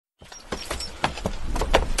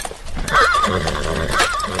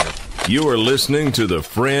You are listening to the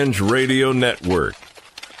Fringe Radio Network.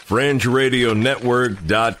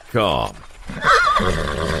 FringeRadioNetwork.com.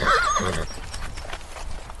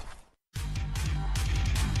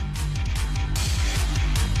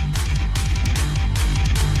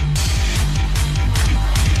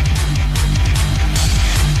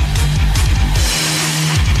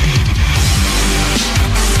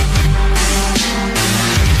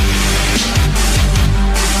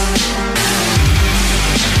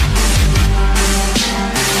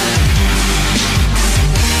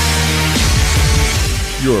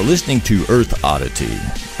 You're listening to Earth Oddity,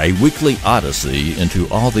 a weekly odyssey into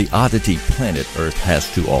all the oddity planet Earth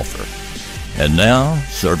has to offer. And now,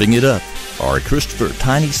 serving it up are Christopher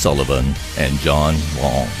Tiny Sullivan and John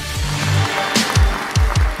Long.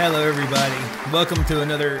 Hello, everybody. Welcome to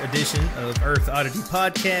another edition of Earth Oddity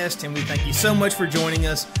Podcast, and we thank you so much for joining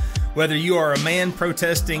us. Whether you are a man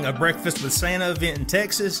protesting a Breakfast with Santa event in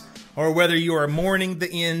Texas, or whether you are mourning the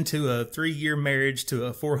end to a 3-year marriage to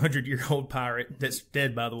a 400-year-old pirate that's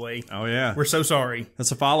dead, by the way. Oh, yeah. We're so sorry.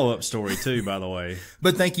 That's a follow-up story, too, by the way.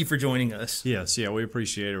 But thank you for joining us. Yes, yeah, we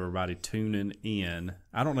appreciate everybody tuning in.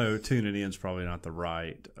 I don't know, tuning in is probably not the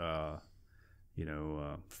right,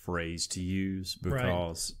 phrase to use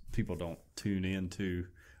because people don't tune in to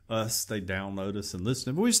us. They download us and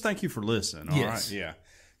listen. But we just thank you for listening, all right? Yeah.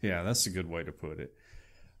 Yeah, that's a good way to put it.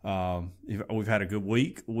 We've had a good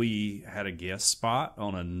week. We had a guest spot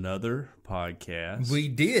on another podcast. We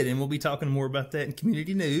did, and we'll be talking more about that in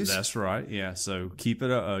community news. That's right. Yeah. So keep it,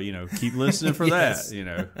 keep listening for Yes.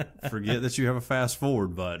 that. Forget that you have a fast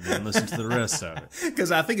forward button and listen to the rest of it.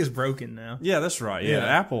 Because I think it's broken now. Yeah, that's right. Yeah,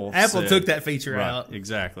 Apple took that feature out.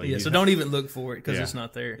 Exactly. Yeah, so don't even look for it because it's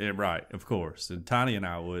not there. Yeah, right. Of course. And Tiny and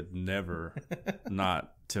I would never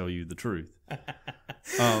not tell you the truth.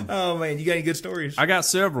 Oh man, you got any good stories? I got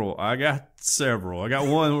several. I got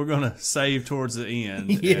one we're going to save towards the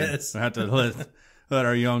end. Yes. I have to let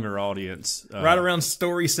our younger audience. Right around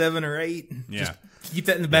story 7 or 8. Yeah. Just keep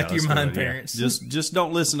that in the back of your mind, parents. Just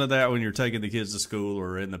don't listen to that when you're taking the kids to school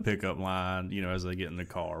or in the pickup line, as they get in the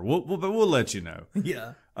car. But we'll let you know.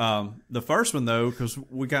 Yeah. The first one, though, because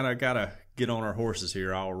we kind of got to get on our horses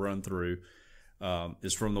here, I'll run through,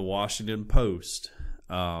 is from the Washington Post.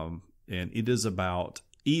 And it is about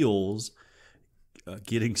eels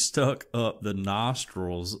getting stuck up the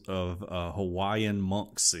nostrils of Hawaiian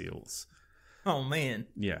monk seals. Oh man,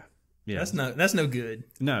 yeah, that's no good.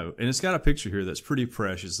 No, and it's got a picture here that's pretty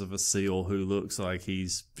precious of a seal who looks like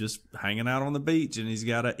he's just hanging out on the beach, and he's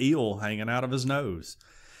got an eel hanging out of his nose.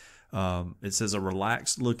 It says a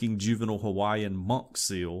relaxed-looking juvenile Hawaiian monk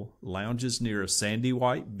seal lounges near a sandy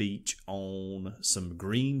white beach on some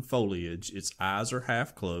green foliage. Its eyes are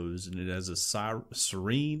half closed, and it has a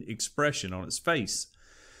serene expression on its face.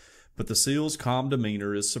 But the seal's calm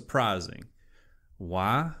demeanor is surprising.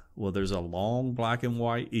 Why? Well, there's a long black and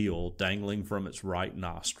white eel dangling from its right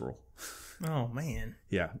nostril. Oh, man.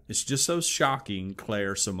 Yeah, it's just so shocking,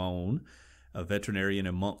 Claire Simone, a veterinarian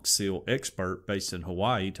and monk seal expert based in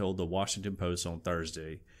Hawaii, told the Washington Post on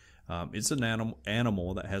Thursday. It's an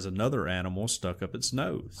animal that has another animal stuck up its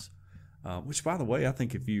nose. Which, by the way, I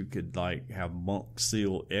think if you could have monk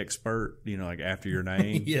seal expert, after your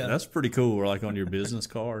name, yeah, that's pretty cool. Or on your business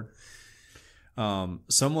card.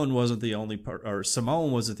 Simone wasn't the only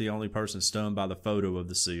person stunned by the photo of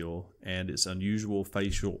the seal and its unusual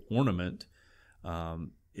facial ornament.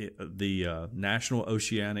 The National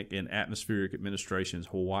Oceanic and Atmospheric Administration's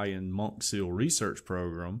Hawaiian Monk Seal Research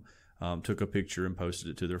Program took a picture and posted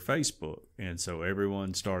it to their Facebook. And so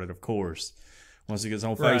everyone started, of course, once it gets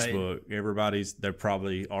on Facebook, they're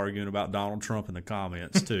probably arguing about Donald Trump in the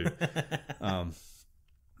comments too.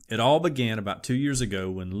 It all began about 2 years ago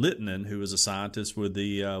when Littman, who was a scientist with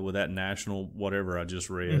that national whatever I just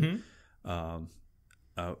read,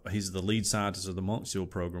 he's the lead scientist of the monk seal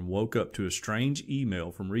program, woke up to a strange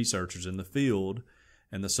email from researchers in the field,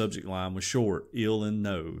 and the subject line was short, eel in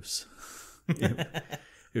nose. It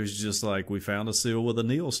was just like, we found a seal with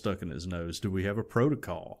an eel stuck in his nose. Do we have a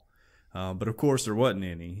protocol? But of course there wasn't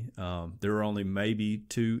any. There were only maybe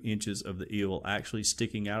 2 inches of the eel actually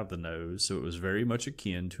sticking out of the nose, so it was very much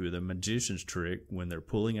akin to the magician's trick when they're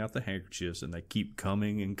pulling out the handkerchiefs and they keep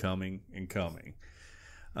coming and coming and coming.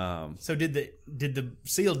 So did the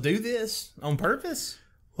seal do this on purpose?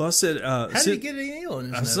 Well, I said, how did he get an eel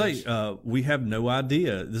in his nose? We have no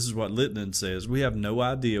idea. This is what Littman says. We have no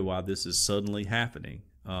idea why this is suddenly happening.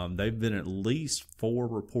 They've been at least 4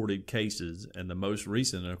 reported cases, and the most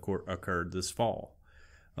recent occurred this fall.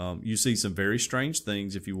 You see some very strange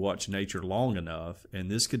things if you watch nature long enough, and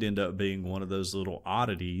this could end up being one of those little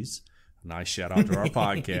oddities Nice shout out to our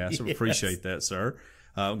podcast. We appreciate that, sir.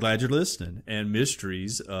 I'm glad you're listening. And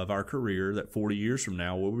mysteries of our career that 40 years from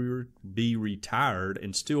now will we be retired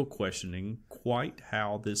and still questioning quite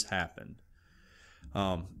how this happened.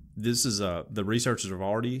 This is the researchers have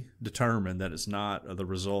already determined that it's not the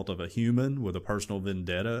result of a human with a personal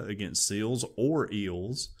vendetta against seals or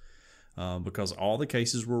eels, because all the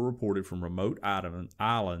cases were reported from remote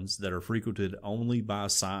islands that are frequented only by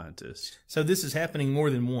scientists. So this is happening more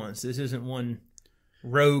than once. This isn't one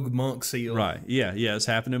rogue monk seal. Right. Yeah. It's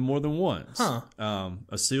happening more than once. Huh.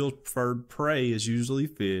 A seal's preferred prey is usually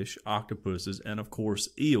fish, octopuses, and of course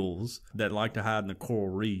eels that like to hide in the coral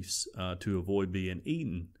reefs to avoid being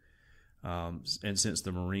eaten. And since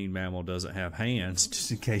the marine mammal doesn't have hands,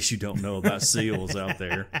 just in case you don't know about seals out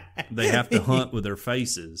there, they have to hunt with their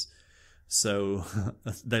faces. So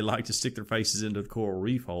they like to stick their faces into the coral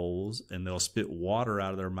reef holes, and they'll spit water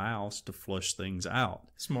out of their mouths to flush things out.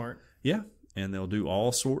 Smart. Yeah. And they'll do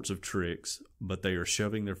all sorts of tricks, but they are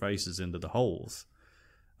shoving their faces into the holes.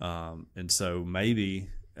 And so maybe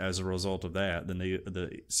as a result of that,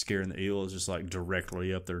 the scaring the eel is just like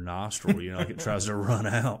directly up their nostril, like it tries to run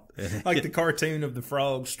out. Like the cartoon of the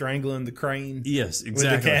frog strangling the crane. Yes,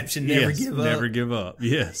 exactly. With the caption, never give up. Never give up,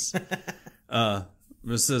 yes.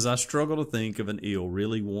 It says, I struggle to think of an eel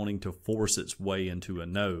really wanting to force its way into a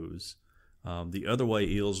nose. The other way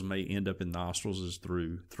eels may end up in nostrils is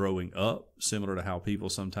through throwing up, similar to how people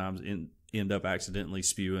sometimes end up accidentally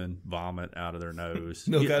spewing vomit out of their nose.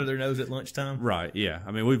 Milk out of their nose at lunchtime. Right, yeah. I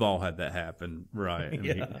mean, we've all had that happen, right?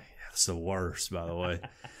 Yeah. It's the worst, by the way.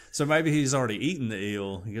 So maybe he's already eaten the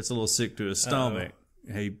eel. He gets a little sick to his stomach.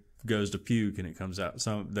 He goes to puke, and it comes out.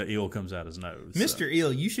 The eel comes out his nose. Mr.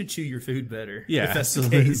 Eel, you should chew your food better. Yeah, if that's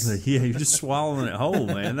absolutely. The case. Yeah, you're just swallowing it whole,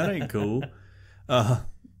 man. That ain't cool.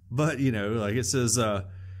 But, like it says,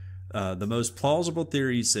 the most plausible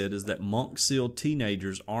theory, he said, is that monk seal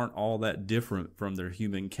teenagers aren't all that different from their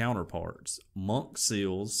human counterparts. Monk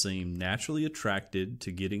seals seem naturally attracted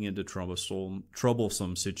to getting into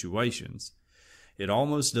troublesome situations. It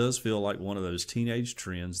almost does feel like one of those teenage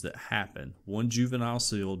trends that happen. One juvenile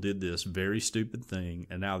seal did this very stupid thing,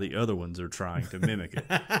 and now the other ones are trying to mimic it.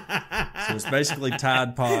 So it's basically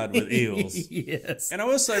Tide Pod with eels. Yes. And I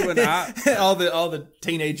will say all the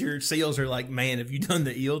teenager seals are like, man, have you done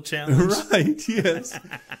the eel challenge? Right, yes.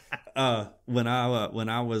 When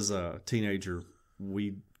I was a teenager,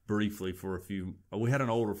 we briefly we had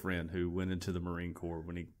an older friend who went into the Marine Corps.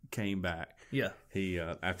 When he came back, he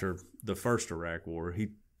after the first Iraq War, he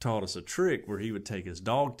taught us a trick where he would take his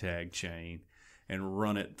dog tag chain and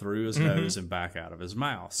run it through his nose and back out of his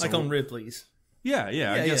mouth. So, like on Ripley's. Yeah,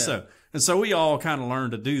 I guess so. And so we all kind of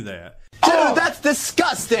learned to do that. Dude, that's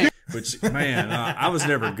disgusting! Which, man, I was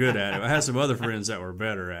never good at it. I had some other friends that were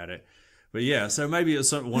better at it. But yeah, so maybe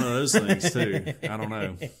it's one of those things too. I don't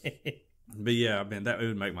know. But yeah, I mean, that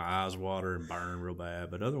would make my eyes water and burn real bad.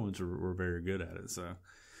 But other ones were very good at it. So,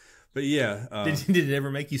 but yeah. Did it ever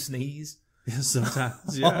make you sneeze? Yeah,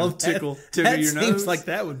 sometimes. Yeah, tickle your nose. That seems like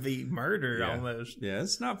that would be murder almost. Yeah,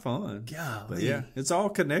 it's not fun. God. But yeah, it's all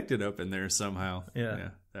connected up in there somehow. Yeah.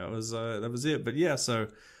 That was it. But yeah, so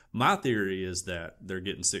my theory is that they're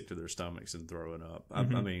getting sick to their stomachs and throwing up. I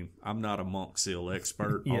mean, I'm not a monk seal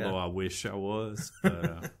expert, although I wish I was.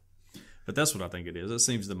 But that's what I think it is. That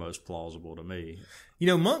seems the most plausible to me.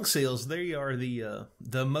 Monk seals, they are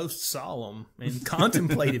the most solemn and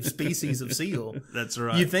contemplative species of seal. That's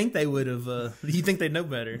right. You think they would have, you think they'd know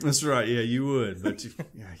better. That's right. Yeah, you would. But you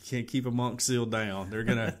can't keep a monk seal down.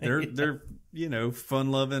 They're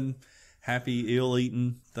fun-loving, happy,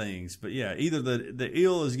 eel-eating things. But yeah, either the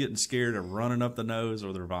eel is getting scared of running up the nose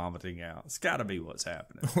or they're vomiting out. It's got to be what's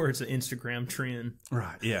happening. Or it's an Instagram trend.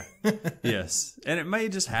 Right, yeah. Yes. And it may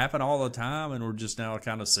just happen all the time, and we're just now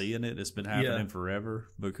kind of seeing it. It's been happening forever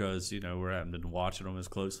because, we haven't been watching them as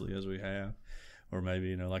closely as we have. Or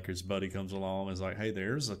maybe, like his buddy comes along and is like, hey,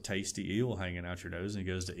 there's a tasty eel hanging out your nose, and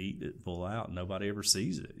he goes to eat it, pull out, and nobody ever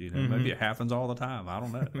sees it. Maybe it happens all the time. I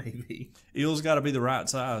don't know. Maybe. Eel's got to be the right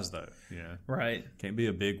size, though. Right. Can't be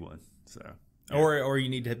a big one. So. Yeah. Or you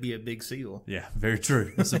need to be a big seal. Yeah, very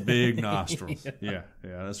true. It's a big nostrils. Yeah,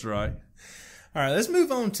 that's right. All right, let's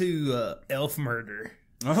move on to elf murder.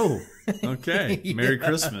 Oh, okay. Merry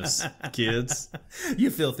Christmas, kids.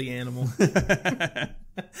 You filthy animal.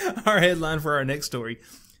 Our headline for our next story: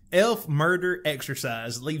 elf murder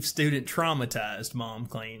exercise leaves student traumatized, mom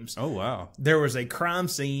claims. Oh, wow. There was a crime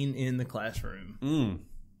scene in the classroom.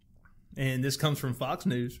 And this comes from Fox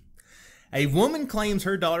News. A woman claims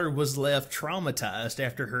her daughter was left traumatized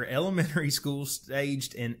after her elementary school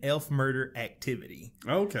staged an elf murder activity.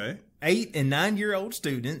 Okay. 8 and 9-year-old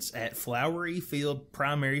students at Flowery Field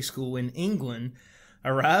Primary School in England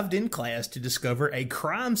arrived in class to discover a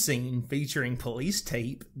crime scene featuring police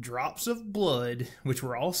tape, drops of blood, which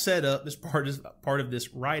were all set up as part of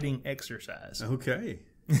this writing exercise. Okay.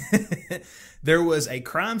 There was a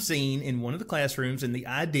crime scene in one of the classrooms, and the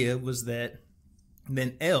idea was that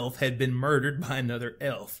an elf had been murdered by another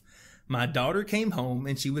elf. My daughter came home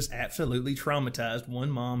and she was absolutely traumatized, one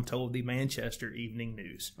mom told the Manchester Evening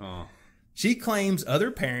News. Oh. She claims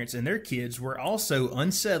other parents and their kids were also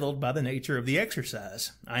unsettled by the nature of the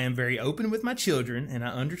exercise. I am very open with my children, and I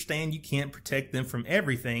understand you can't protect them from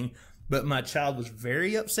everything, but my child was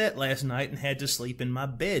very upset last night and had to sleep in my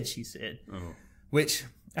bed, she said. Oh. Which...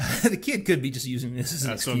 the kid could be just using this as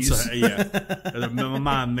an excuse. That's what I'm saying, yeah. My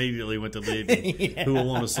mind immediately went to Libby, Yeah. who will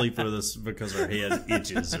want to sleep with us because her head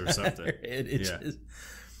itches or something. Her head itches. Yeah.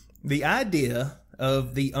 The idea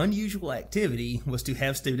of the unusual activity was to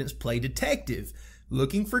have students play detective,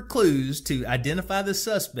 looking for clues to identify the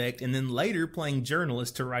suspect, and then later playing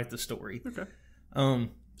journalist to write the story. Okay.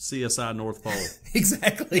 CSI North Pole.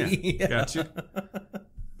 Exactly. Yeah. Gotcha.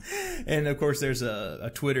 And of course, there's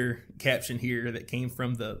a Twitter caption here that came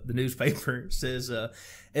from the newspaper. It says,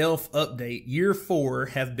 Elf update, year 4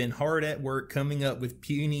 have been hard at work coming up with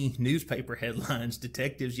puny newspaper headlines,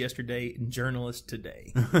 detectives yesterday and journalists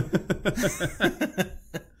today.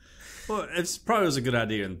 Well, it's probably was a good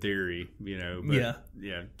idea in theory, but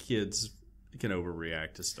Yeah. Kids can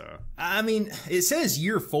overreact to stuff. I mean, it says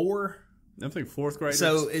year 4. I think 4th graders.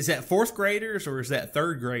 So is that 4th graders or is that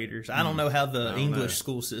 3rd graders? I don't know how the English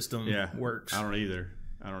school system works. I don't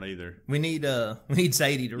either. We need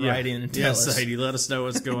Sadie to write in and tell us. Sadie, let us know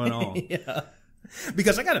what's going on. Yeah.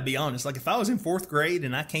 Because I got to be honest, like if I was in 4th grade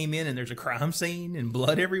and I came in and there's a crime scene and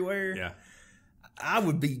blood everywhere, Yeah. I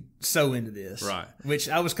would be so into this. Right. Which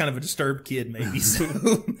I was kind of a disturbed kid maybe,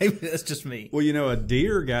 so maybe that's just me. Well, a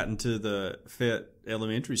deer got into the Fett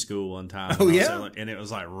Elementary School one time. Oh, yeah? And it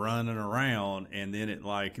was like running around, and then it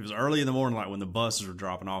was early in the morning, like when the buses were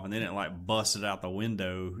dropping off, and then it like busted out the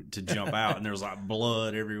window to jump out, and there was like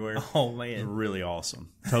blood everywhere. Oh, It man. was really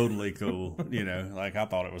awesome. Totally cool. Like I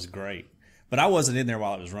thought it was great. But I wasn't in there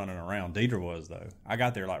while it was running around. Deidre was, though. I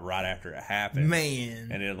got there like right after it happened. Man.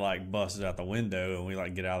 And it like busted out the window, and we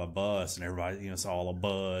like get out of the bus, and everybody, saw all the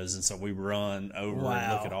buzz. And so we run over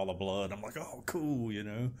and look at all the blood. I'm like, oh, cool,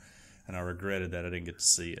 And I regretted that I didn't get to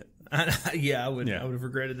see it. Yeah, I would have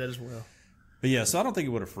regretted that as well. But yeah, so I don't think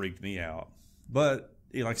it would have freaked me out. But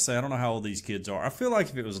like I say, I don't know how old these kids are. I feel like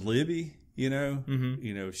if it was Libby,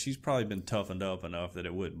 she's probably been toughened up enough that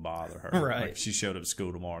it wouldn't bother her. Right. Like if she showed up at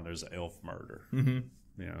school tomorrow and there's an elf murder.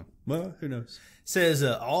 Mm-hmm. Well, who knows? Says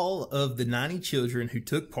all of the 90 children who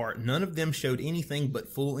took part, none of them showed anything but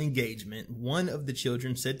full engagement. One of the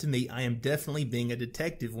children said to me, I am definitely being a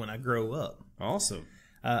detective when I grow up. Awesome.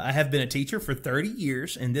 I have been a teacher for 30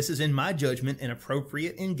 years, and this is, in my judgment, an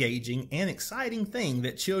appropriate, engaging, and exciting thing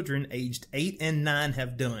that children aged 8 and 9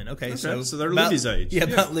 have done. Okay, so they're Libby's age. Yeah,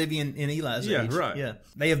 about Libby and Eli's age. Yeah, right. Yeah,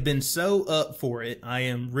 they have been so up for it. I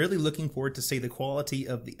am really looking forward to see the quality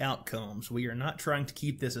of the outcomes. We are not trying to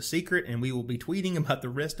keep this a secret, and we will be tweeting about the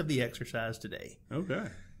rest of the exercise today. Okay.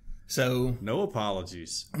 So no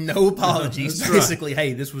apologies. No apologies. That's Basically,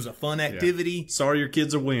 hey, this was a fun activity. Yeah. Sorry your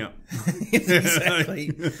kid's a wimp. Exactly.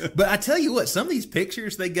 But I tell you what, some of these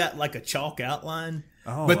pictures, they got like a chalk outline,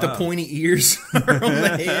 but the pointy ears are on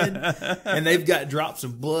the head, and they've got drops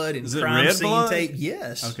of blood and crime scene blood? tape.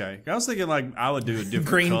 Yes. Okay. I was thinking like I would do a different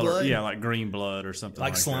green color. blood? Yeah, like green blood or something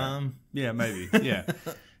like slime. That. Yeah, maybe. Yeah.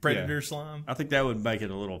 Predator slime. I think that would make it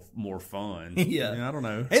a little more fun. Yeah. I don't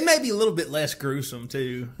know. It may be a little bit less gruesome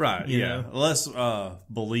too. Right. You Yeah. know? Less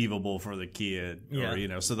believable for the kid. Yeah.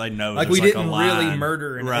 Or, so they know like there's we didn't a line. really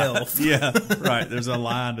murder an elf. Yeah. Right. There's a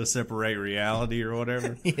line to separate reality or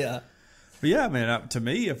whatever. Yeah. But yeah, man, to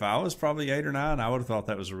me, if I was probably 8 or 9, I would have thought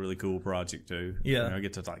that was a really cool project too. Yeah. I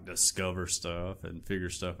get to like discover stuff and figure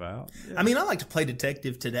stuff out. Yeah. I mean, I like to play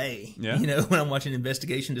detective today. Yeah. When I'm watching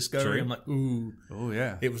Investigation Discovery, True. I'm like, ooh. Oh,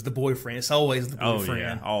 yeah. It was the boyfriend. It's always the boyfriend. Oh,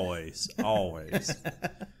 yeah. Always. Always.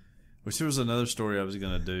 Which there was another story I was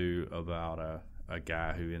going to do about a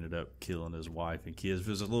guy who ended up killing his wife and kids. It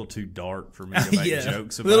was a little too dark for me to make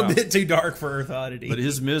jokes about. A little bit too dark for Earth Oddity. But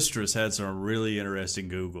his mistress had some really interesting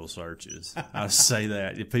Google searches. I say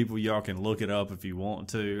that. If people, y'all can look it up if you want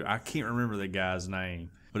to. I can't remember the guy's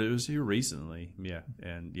name, but it was here recently. Yeah.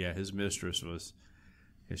 And yeah, his mistress was,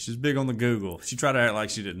 Yeah, she's big on the Google. She tried to act like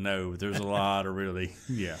she didn't know, but there's a lot of really,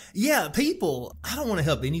 Yeah, people, I don't want to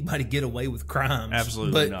help anybody get away with crimes.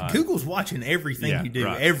 Absolutely but not. Google's watching everything you do.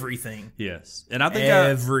 Right. Everything. Yes. And I think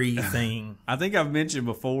everything. I think I've mentioned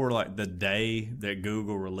before, like the day that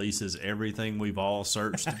Google releases everything we've all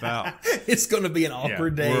searched about. It's going to be an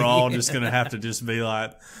awkward day. We're all just going to have to just be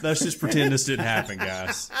like, let's just pretend this didn't happen,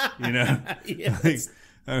 guys. You know? Yes.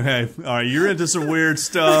 Okay, all right, you're into some weird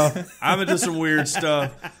stuff. I'm into some weird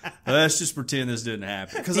stuff. Let's just pretend this didn't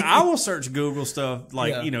happen. Because I will search Google stuff,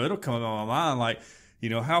 like, it'll come up on my mind, like,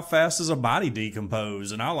 how fast does a body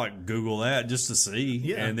decompose? And I'll, like, Google that just to see.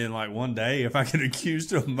 Yeah. And then, like, one day, if I get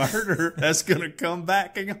accused of murder, that's going to come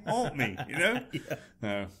back and haunt me,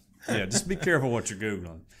 Yeah, just be careful what you're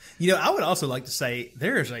Googling. I would also like to say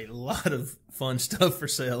there's a lot of fun stuff for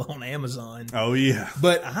sale on Amazon. Oh, yeah.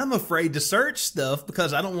 But I'm afraid to search stuff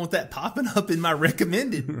because I don't want that popping up in my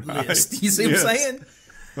recommended list. You see what I'm saying?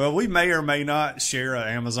 Well, we may or may not share an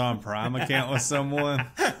Amazon Prime account with someone.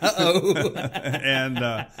 Uh-oh.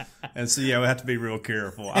 and so, we have to be real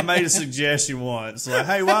careful. I made a suggestion once, like,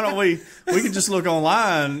 hey, why don't we can just look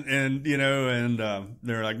online and,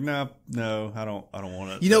 they're like, no, I don't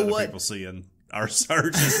want it. You know what? People seeing our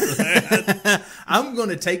searches for that. I'm going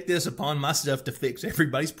to take this upon myself to fix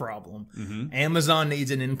everybody's problem. Mm-hmm. Amazon needs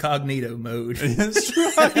an incognito mode. That's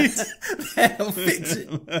right. That'll fix it.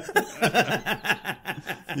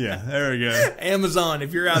 Yeah, there we go. Amazon,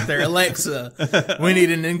 if you're out there, Alexa, we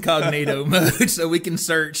need an incognito mode so we can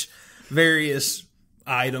search various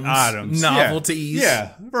items, novelties.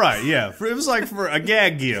 Yeah, right, yeah. It was like for a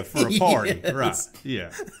gag gift for a party. Yes. Right,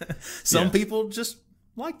 yeah. Some people just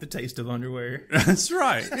like the taste of underwear. That's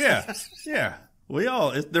right. Yeah. Yeah.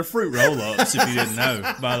 They're fruit roll-ups, if you didn't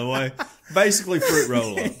know, by the way. Basically fruit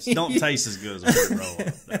roll-ups. Don't taste as good as a fruit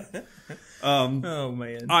roll-up. Oh,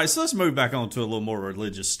 man. All right, so let's move back on to a little more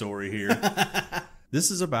religious story here.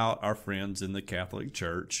 This is about our friends in the Catholic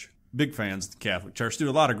Church. Big fans of the Catholic Church. Do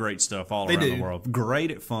a lot of great stuff all around the world.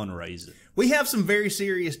 Great at fundraising. We have some very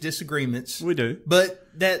serious disagreements. We do. But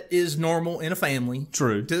that is normal in a family.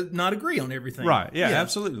 True. To not agree on everything. Right. Yeah,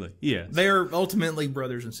 absolutely. Yeah. They're ultimately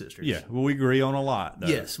brothers and sisters. Yeah. Well, we agree on a lot, though.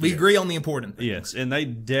 Yes. We agree on the important things. Yes. And they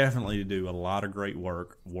definitely do a lot of great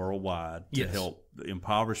work worldwide to help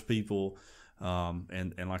impoverished people.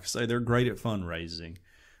 And like I say, they're great at fundraising.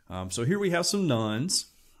 So here we have some nuns.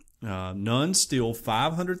 Nuns steal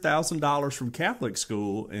 $500,000 from Catholic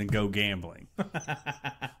school and go gambling.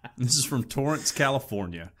 This is from Torrance,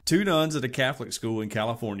 California. 2 nuns at a Catholic school in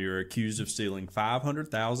California are accused of stealing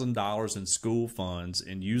 $500,000 in school funds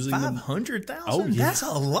and using $500,000? Oh, yeah. That's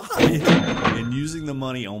a lot. And using the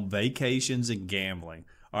money on vacations and gambling.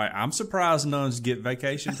 All right, I'm surprised nuns get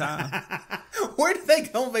vacation time. Where do they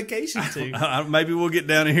go on vacation to? Maybe we'll get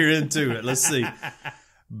down here into it. Let's see.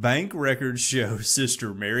 Bank records show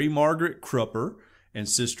Sister Mary Margaret Crupper and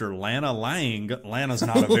Sister Lana Lang. Lana's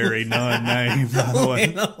not a very nun name, by the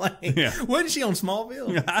way. Lana Lang. Yeah. Wasn't she on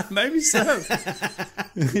Smallville? Maybe so.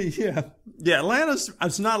 Yeah, Lana's,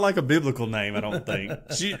 it's not like a biblical name, I don't think.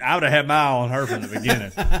 I would have had my eye on her from the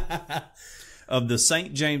beginning. Of the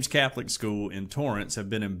St. James Catholic School in Torrance have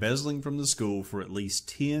been embezzling from the school for at least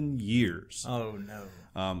 10 years. Oh, no.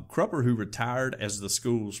 Crupper, who retired as the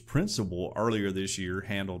school's principal earlier this year,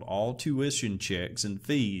 handled all tuition checks and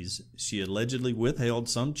fees. She allegedly withheld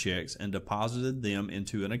some checks and deposited them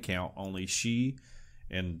into an account only she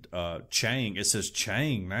and Chang, it says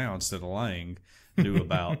Chang now instead of Lang, knew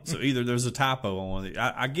about. So either there's a typo on it,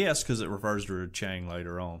 I guess because it refers to her Chang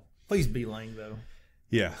later on. Please be Lang, though.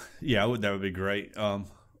 Yeah, that would be great.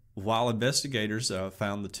 While investigators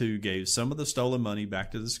found the 2 gave some of the stolen money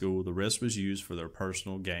back to the school, the rest was used for their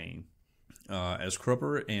personal gain. As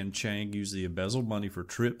Crupper and Chang used the embezzled money for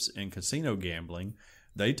trips and casino gambling,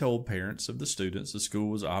 they told parents of the students the school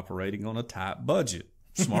was operating on a tight budget.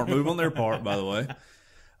 Smart move on their part, by the way.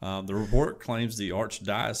 The report claims the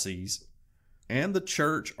archdiocese and the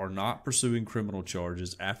church are not pursuing criminal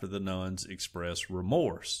charges after the nuns expressed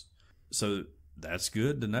remorse. So that's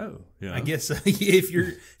good to know. I guess if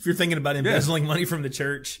you're thinking about embezzling money from the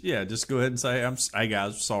church, just go ahead and say, "Hey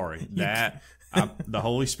guys, sorry that the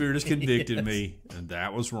Holy Spirit has convicted me, and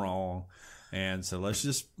that was wrong." And so let's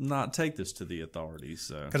just not take this to the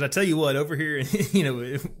authorities. Because I tell you what, over here,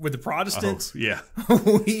 with the Protestants,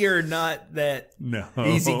 we are not that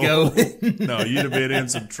easygoing. No, you'd have been in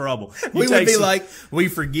some trouble. We would be like, "We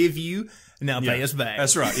forgive you, now pay us back."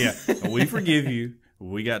 That's right. Yeah, we forgive you.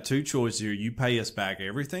 We got 2 choices here. You pay us back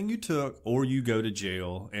everything you took, or you go to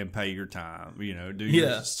jail and pay your time.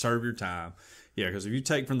 Serve your time. Yeah, because if you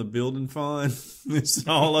take from the building fund, it's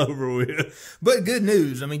all over with. But good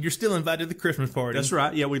news. I mean, you're still invited to the Christmas party. That's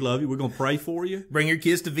right. Yeah, we love you. We're going to pray for you. Bring your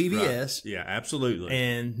kids to VBS. Right. Yeah, absolutely.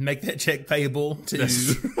 And make that check payable to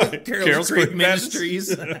Right. Carol's Creek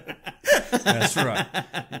Ministries. That's right.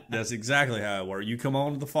 That's exactly how it works. You come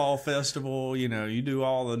on to the fall festival, you do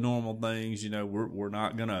all the normal things. We're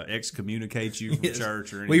not going to excommunicate you from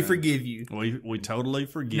church or anything. We forgive you. We totally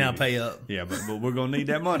forgive now you. Pay up. Yeah, but we're going to need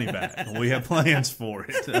that money back. We have plans for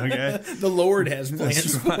it, okay? The Lord has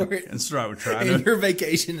plans for it. That's right. We're trying and your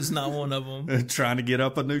vacation is not one of them. Trying to get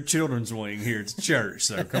up a new children's wing here at the church,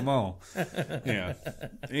 so come on. Yeah.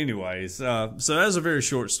 Anyways, so that's a very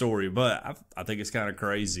short story, but I think it's kind of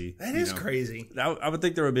crazy. That is crazy. I would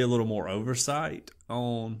think there would be a little more oversight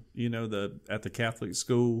on, at the Catholic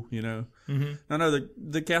school, Mm-hmm. I know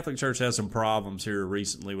the Catholic Church has some problems here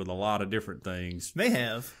recently with a lot of different things. They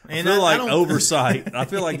have. And I feel like oversight, I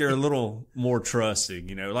feel like they're a little more trusting,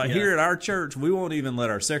 here at our church, we won't even let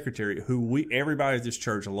our secretary, who everybody at this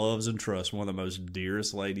church loves and trusts, one of the most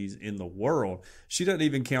dearest ladies in the world. She doesn't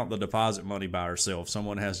even count the deposit money by herself.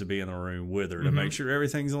 Someone has to be in the room with her to make sure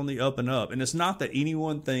everything's on the up and up. And it's not that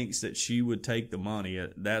anyone thinks that she would take the money.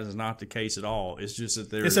 That is not the case at all. It's just that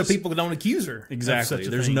there's... It's so people don't accuse her. Exactly.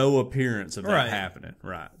 There's no appearance of that happening.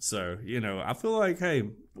 Right. So, I feel like, hey,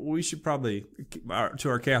 we should probably, to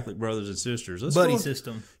our Catholic brothers and sisters, buddy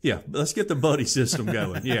system. Yeah. Let's get the buddy system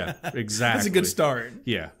going. Yeah, exactly. That's a good start.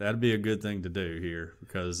 Yeah. That'd be a good thing to do here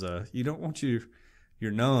because you don't want your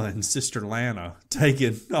nun, Sister Lana,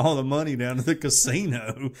 taking all the money down to the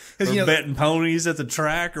casino or betting ponies at the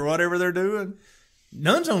track or whatever they're doing.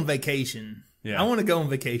 Nuns on vacation. Yeah. I want to go on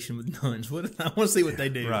vacation with nuns. I want to see what they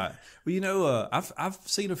do. Right. Well, I've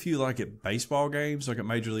seen a few like at baseball games, like at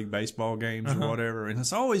Major League Baseball games or whatever, and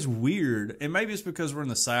it's always weird. And maybe it's because we're in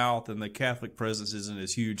the South and the Catholic presence isn't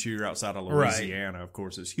as huge here outside of Louisiana. Right. Of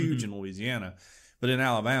course, it's huge in Louisiana. But in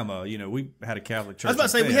Alabama, we had a Catholic church. I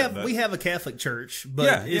was about to say we have a Catholic church,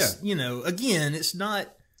 but it's again, it's not.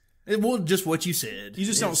 Well, just what you said. You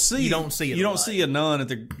just don't see. You don't see it. You don't see a nun at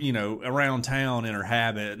the around town in her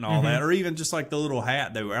habit and all that, or even just like the little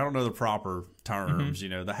hat they wear. I don't know the proper terms.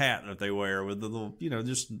 The hat that they wear with the little,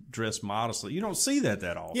 just dressed modestly. You don't see that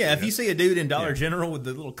often. Yeah, if you see a dude in Dollar General with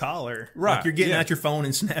the little collar, like you're getting out your phone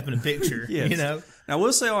and snapping a picture. Yes. Now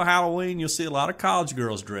we'll say on Halloween you'll see a lot of college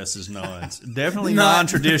girls dressed as nuns. Definitely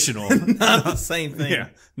non-traditional. Not the same thing. Yeah,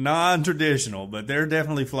 non-traditional, but they're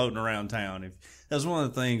definitely floating around town. That's one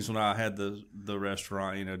of the things when I had the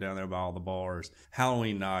restaurant, down there by all the bars.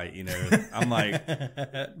 Halloween night, I'm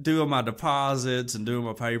like doing my deposits and doing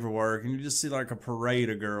my paperwork, and you just see like a parade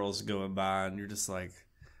of girls going by, and you're just like,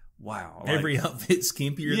 wow. Every outfit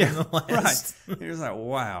skimpier than the last. Right. You're just like,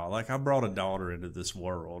 wow. Like I brought a daughter into this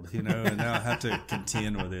world, and now I have to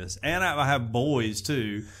contend with this. And I have boys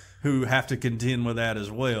too who have to contend with that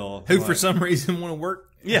as well. Who for some reason want to work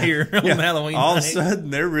here on Halloween all night. Of a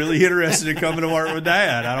sudden they're really interested in coming to work with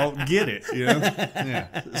Dad. I don't get it.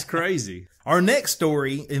 Yeah, it's crazy. Our next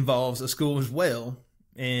story involves a school as well,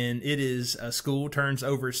 and it is a school turns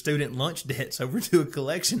over student lunch debts over to a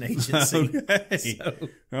collection agency. Okay.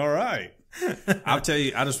 All right. I'll tell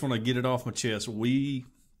you, I just want to get it off my chest.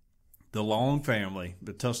 The Long family,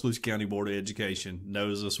 the Tuscaloosa County Board of Education,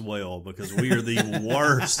 knows us well because we are the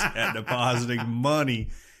worst at depositing money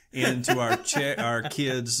into our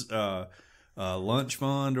kids' lunch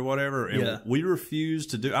fund or whatever. And we refuse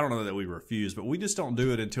to do. I don't know that we refuse, but we just don't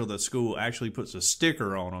do it until the school actually puts a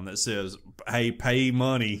sticker on them that says, "Hey, pay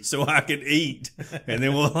money so I can eat," and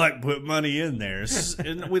then we'll put money in there.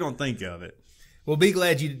 And we don't think of it. Well, be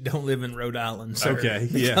glad you don't live in Rhode Island, sir. Okay,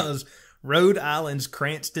 because Rhode Island's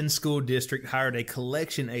Cranston School District hired a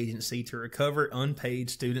collection agency to recover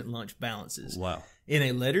unpaid student lunch balances. Wow. In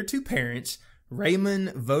a letter to parents,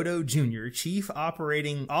 Raymond Voto Jr., Chief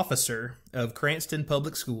Operating Officer of Cranston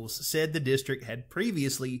Public Schools, said the district had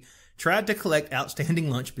previously tried to collect outstanding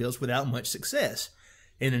lunch bills without much success.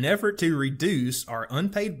 In an effort to reduce our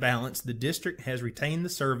unpaid balance, the district has retained the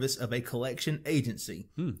service of a collection agency.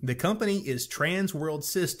 The company is Transworld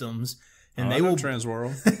Systems, and they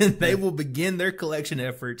will begin their collection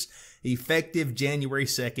efforts effective January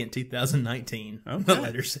 2nd, 2019. Okay. The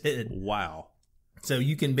letter said. Wow. So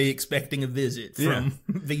you can be expecting a visit from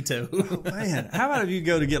Vito. Oh, man, how about if you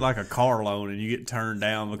go to get like a car loan and you get turned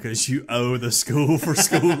down because you owe the school for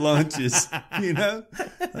school lunches?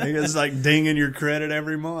 It's like dinging your credit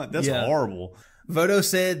every month. That's horrible. Voto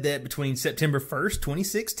said that between September 1st,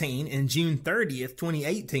 2016 and June 30th,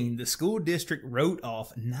 2018, the school district wrote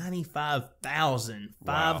off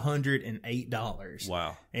 $95,508.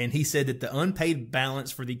 Wow. And he said that the unpaid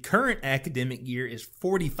balance for the current academic year is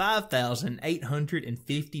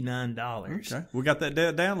 $45,859. Okay. We got that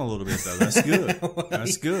down a little bit, though. That's good.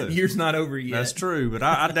 That's good. Year's not over yet. That's true, but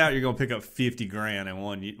I doubt you're going to pick up $50,000 in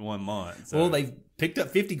one month. So. Well, they picked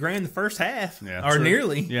up $50,000 the first half, Yeah, or true.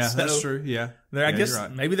 nearly. Yeah, So that's true. Yeah. I guess you're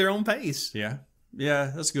right. maybe they're on pace. Yeah.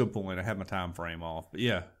 Yeah, that's a good point. I had my time frame off, but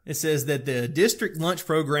yeah. It says that the district lunch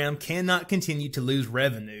program cannot continue to lose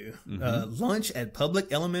revenue. Lunch at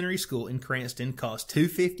public elementary school in Cranston costs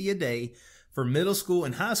 $2.50 a day. For middle school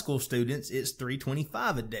and high school students, it's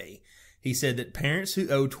 $3.25 a day. He said that parents who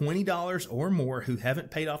owe $20 or more who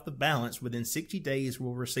haven't paid off the balance within 60 days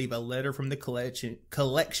will receive a letter from the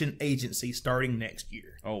collection agency starting next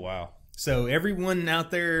year. Oh, wow. So everyone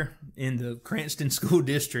out there in the Cranston School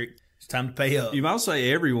District, it's time to pay up. You might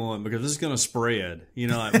say everyone because this is going to spread. You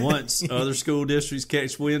know, like once other school districts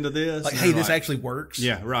catch wind of this. Like, hey, this actually works.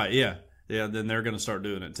 Yeah, right, yeah. Yeah, then they're going to start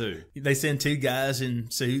doing it too. They send two guys in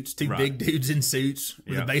suits, two big dudes in suits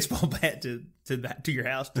with a baseball bat to your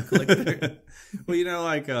house to collect their... Well, you know,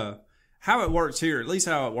 like how it works here, at least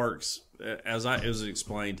how it works, as it was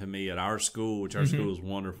explained to me at our school, which our school is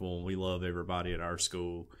wonderful, and we love everybody at our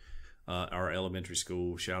school, our elementary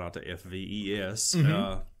school. Shout out to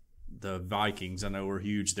FVES. The Vikings, I know, are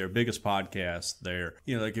huge. Their biggest podcast there.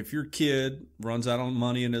 You know, like if your kid runs out on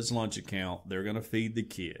money in his lunch account, they're going to feed the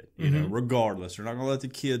kid, you know, regardless. They're not going to let the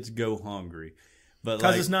kids go hungry. But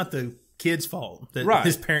Because it's not the kid's fault that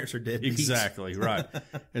his parents are dead. Exactly, right.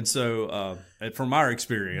 And so from our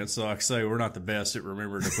experience, so like I say, we're not the best at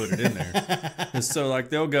remembering to put it in there. And so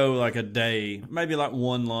like they'll go like a day, maybe like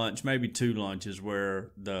one lunch, maybe two lunches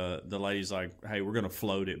where the lady's like, hey, we're going to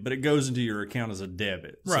float it. But it goes into your account as a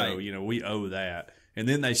debit. Right. So, you know, we owe that. And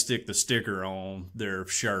then they stick the sticker on their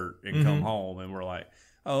shirt and come home and we're like,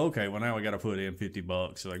 oh, okay. Well, now we got to put in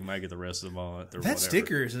 $50 so they can make it the rest of the month or whatever. That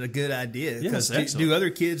sticker is a good idea. Yes, do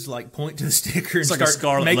other kids like point to the sticker and It's like a start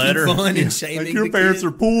scarlet making letter. fun and shaming Like your the parents kid?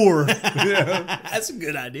 are poor. Yeah. That's a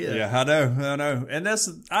good idea. Yeah, I know. And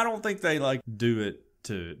I don't think they like do it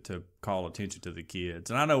to call attention to the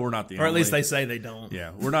kids. And I know we're not the only. Or at least they say they don't.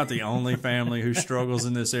 Yeah, we're not the only family who struggles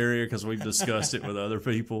in this area because we've discussed it with other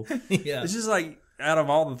people. Yeah. It's just like out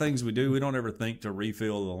of all the things we do, we don't ever think to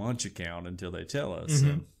refill the lunch account until they tell us.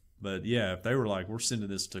 But yeah, if they were like, we're sending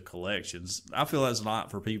this to collections, I feel that's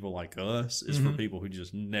not for people like us. It's for people who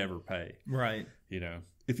just never pay. Right. You know,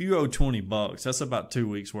 if you owe $20, that's about 2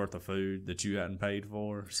 weeks worth of food that you hadn't paid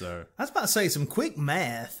for. So I was about to say some quick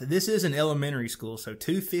math. This is an elementary school, so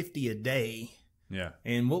 $2.50 a day. yeah,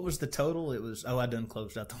 And what was the total? It was I done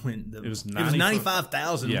closed out the window. It was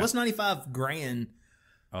 95,000. Yeah. What's 95 grand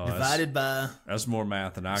divided by that's more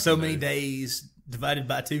math than I can so do. many days divided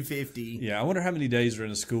by 250? Yeah, I wonder how many days are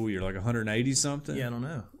in a school year, like 180 something? Yeah, I don't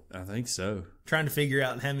know. I think so. Trying to figure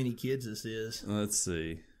out how many kids this is. Let's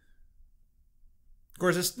see. Of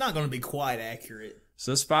course, it's not going to be quite accurate.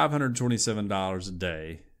 So that's $527 a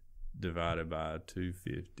day divided by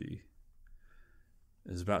 250.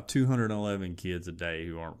 There's about 211 kids a day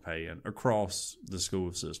who aren't paying across the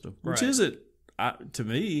school system, which Right. isn't, to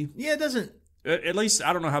me, Yeah, it doesn't. at least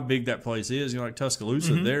I don't know how big that place is. You know, like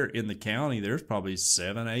Tuscaloosa, there in the county, there's probably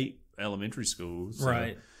 7, 8 elementary schools. So,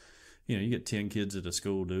 Right. you know, you get 10 kids at a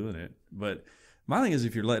school doing it. But my thing is,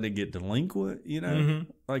 if you're letting it get delinquent, you know,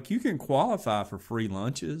 like you can qualify for free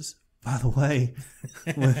lunches. By the way,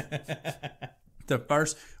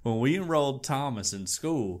 when we enrolled Thomas in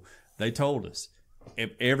school, they told us,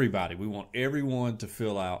 we want everyone to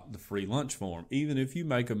fill out the free lunch form. Even if you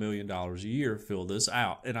make $1 million a year, fill this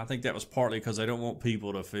out. And I think that was partly because they don't want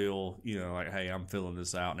people to feel, you know, like, hey, I'm filling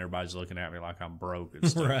this out and everybody's looking at me like I'm broke and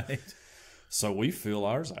stuff. Right. So we fill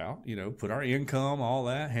ours out, you know, put our income, all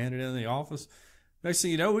that, hand it in the office. Next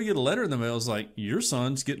thing you know, we get a letter in the mail. It's like, your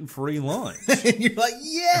son's getting free lunch. And you're like,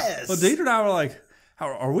 yes. Well, Deidre and I were like,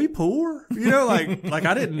 are we poor? You know, like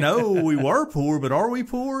I didn't know we were poor, but are we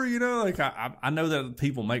poor? You know, like I know that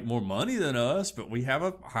people make more money than us, but we have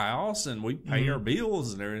a house and we pay our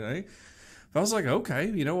bills and everything. But I was like, okay,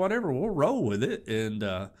 you know, whatever, we'll roll with it. And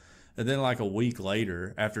then like a week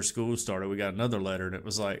later, after school started, we got another letter and it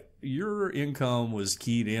was like, your income was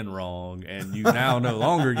keyed in wrong and you now no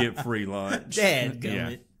longer get free lunch.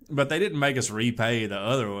 Dadgummit. But they didn't make us repay the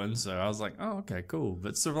other one, so I was like, oh, okay, cool.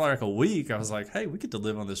 But so for like a week, I was like, hey, we get to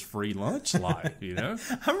live on this free lunch life, you know?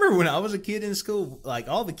 I remember when I was a kid in school, like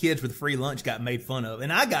all the kids with free lunch got made fun of,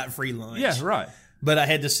 and I got free lunch. Yeah, right. but I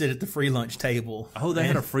had to sit at the free lunch table. Oh, they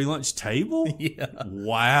had a free lunch table? Yeah.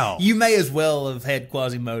 Wow. You may as well have had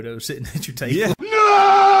Quasimodo sitting at your table. Yeah.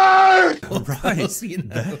 Right. You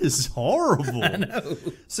know. That is horrible. I know.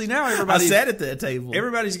 See, now I sat at that table.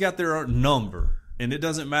 everybody's got their own number. And it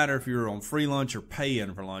doesn't matter if you're on free lunch or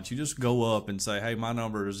paying for lunch. You just go up and say, hey, my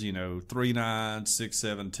number is,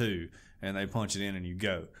 39672. And they punch it in and you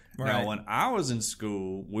go. Right. Now, when I was in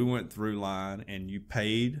school, we went through line and you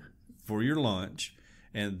paid for your lunch.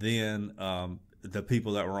 And then the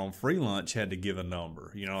people that were on free lunch had to give a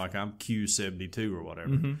number. Like I'm Q72 or whatever.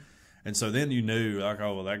 Mm-hmm. And so then you knew, like,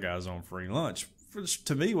 oh, well, that guy's on free lunch.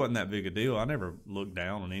 To me, it wasn't that big a deal. I never looked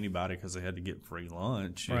down on anybody because they had to get free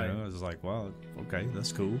lunch. You know, I was like, well, okay,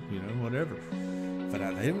 that's cool, whatever. But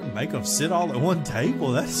they didn't make them sit all at one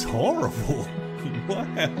table. That's horrible.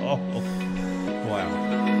 Wow.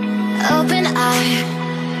 Open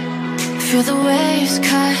eye, feel the waves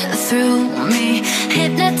cut through me,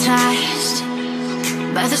 hypnotized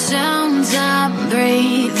by the sounds I'm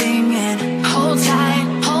breathing in. Hold tight,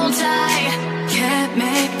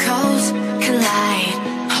 chemicals collide.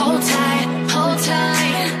 Hold tight, hold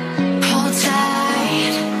tight, hold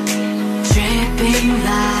tight. Dripping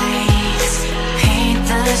lights paint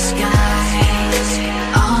the skies,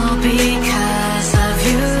 all because of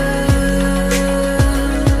you.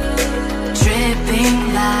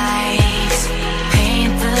 Dripping lights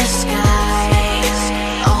paint the skies,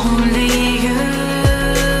 only you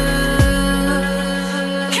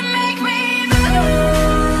can make me move.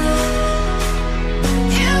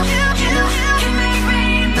 You can make me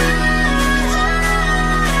move.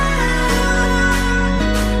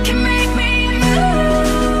 Can make me move.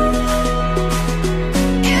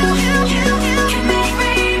 You can make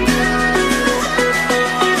me move.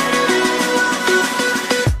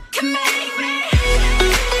 Can make me.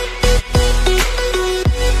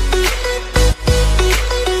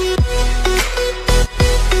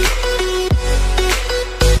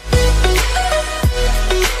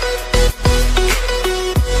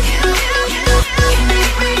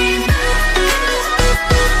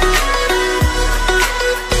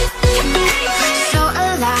 So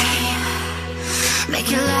alive,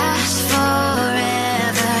 make it last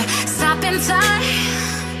forever. Stop in time,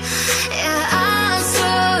 yeah, I'm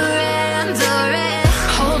surrendering.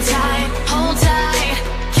 Hold tight,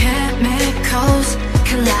 chemicals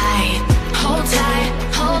collide. Hold tight,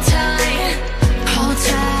 hold tight, hold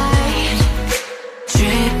tight.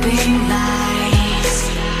 Dripping lights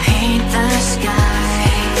paint the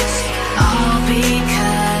skies, all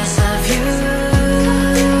because of you.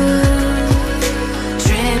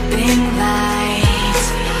 Dripping lights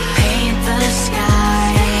paint the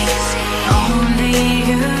skies, only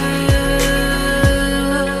you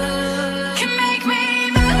can make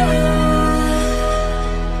me move.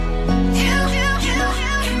 You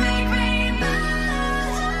can make me move.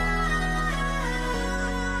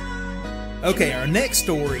 Okay, our next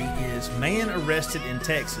story is man arrested in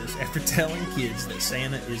Texas after telling kids that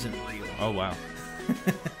Santa isn't real. Oh, wow.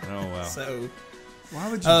 So, Why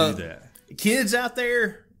would you do that? kids out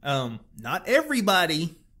there, not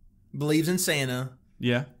everybody believes in Santa,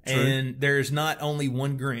 Yeah, true. and there's not only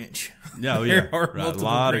one Grinch. Yeah, There are right. A multiple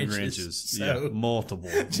lot of Grinches. Grinches. So, multiple.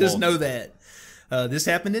 just know that. This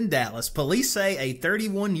happened in Dallas. Police say a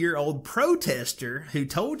 31-year-old protester who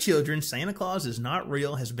told children Santa Claus is not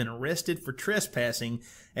real has been arrested for trespassing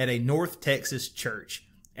at a North Texas church.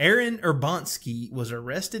 Aaron Urbanski was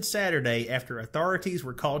arrested Saturday after authorities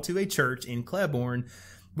were called to a church in Claiborne,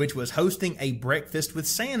 which was hosting a Breakfast with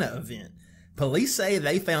Santa event. Police say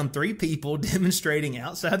they found 3 people demonstrating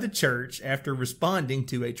outside the church after responding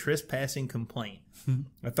to a trespassing complaint.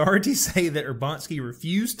 Authorities say that Urbanski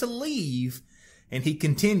refused to leave and he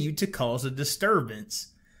continued to cause a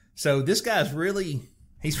disturbance. So this guy's really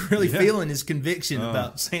feeling his conviction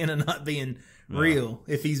about Santa not being real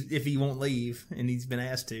if he won't leave and he's been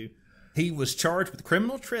asked to. He was charged with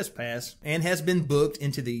criminal trespass and has been booked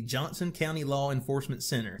into the Johnson County Law Enforcement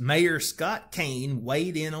Center. Mayor Scott Kane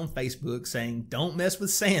weighed in on Facebook saying, "Don't mess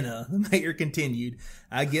with Santa." The mayor continued,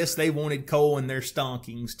 "I guess they wanted coal in their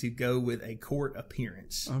stockings to go with a court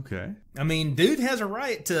appearance." Okay. I mean, dude has a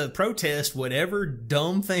right to protest whatever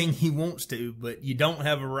dumb thing he wants to, but you don't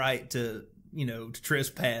have a right to, to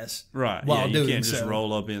trespass Right. while you doing can't just so.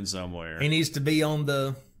 roll up in somewhere. He needs to be on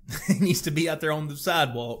the... He needs to be out there on the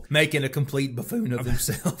sidewalk making a complete buffoon of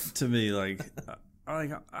himself. To me,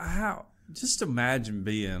 how? Just imagine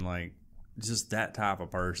being just that type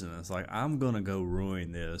of person. It's like, I'm gonna go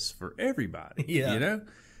ruin this for everybody. Yeah.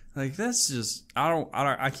 Like, that's just,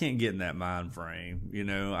 I can't get in that mind frame, you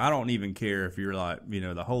know. I don't even care if you're like, you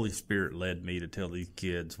know, the Holy Spirit led me to tell these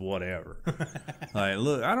kids whatever. Like,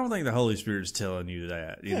 look, I don't think the Holy Spirit's telling you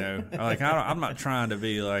that, you know. Like, I'm not trying to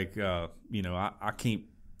be like, you know, I can't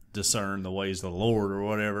discern the ways of the Lord or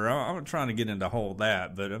whatever. I'm not trying to get into all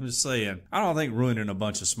that, but I'm just saying, I don't think ruining a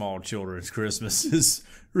bunch of small children's Christmas is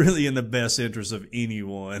really in the best interest of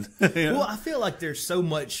anyone. Well, I feel like there's so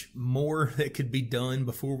much more that could be done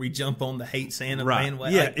before we jump on the hate Santa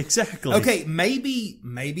bandwagon. Yeah, like, exactly. Okay,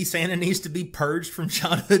 maybe Santa needs to be purged from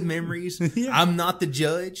childhood memories. Yeah. I'm not the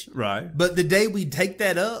judge. Right. But the day we take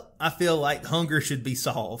that up, I feel like hunger should be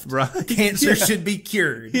solved. Right. Cancer should be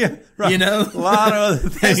cured. Yeah, right. You know? A lot of other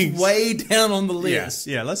That's things. way down on the list.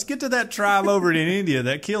 Yeah, let's get to that tribe over in India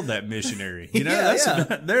that killed that missionary. You know,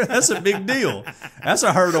 Yeah, that's a big deal. That's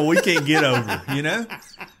a hurdle we can't get over. You know,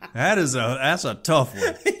 that's a tough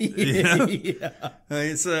one. You know? Yeah.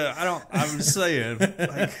 It's I'm saying,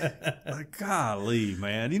 like, golly,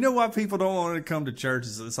 man. You know why people don't want to come to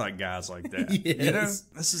churches? It's like guys like that. Yes. You know,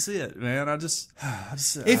 this is it, man. I just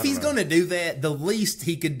If he's going to do that, the least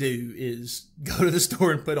he could do is go to the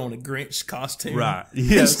store and put on a Grinch costume. Right. And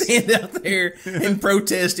Yes. stand out there and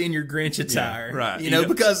protest in your Grinch attire. Yeah, right. You know, Yeah.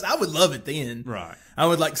 because I would love it then. Right. I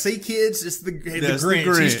would like, see kids, it's the That's the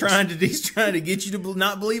Grinch. He's Grinch. trying to get you to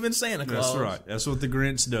not believe in Santa Claus. That's right. That's what the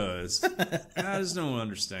Grinch does. I just don't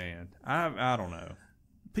understand. I don't know.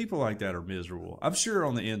 People like that are miserable. I'm sure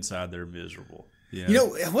on the inside they're miserable. Yeah. You know,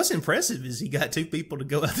 what's impressive is he got two people to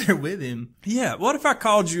go out there with him. Yeah. What if I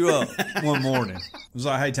called you up one morning? I was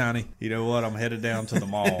like, hey, Tiny, you know what? I'm headed down to the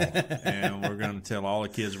mall, and we're going to tell all the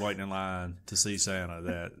kids waiting in line to see Santa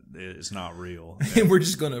that it's not real. And we're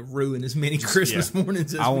just going to ruin as many Christmas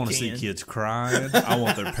mornings as we I can. want to see kids crying. I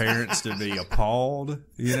want their parents to be appalled,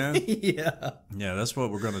 you know? Yeah. Yeah, that's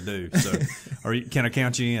what we're going to do. So, can I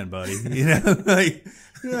count you in, buddy? You know,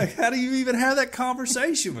 like, how do you even have that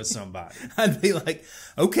conversation with somebody? I'd be like,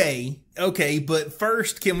 okay, but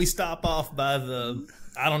first, can we stop off by the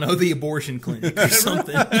abortion clinic or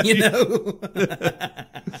something, you know?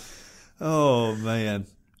 Oh, man.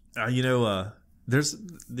 There's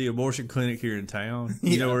the abortion clinic here in town.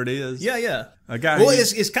 You know where it is? Yeah. A guy. Well,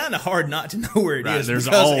 it's kind of hard not to know where it is. There's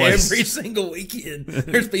because always every single weekend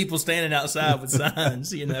there's people standing outside with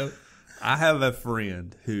signs, you know. I have a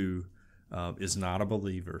friend who is not a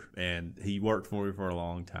believer, and he worked for me for a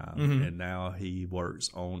long time, and now he works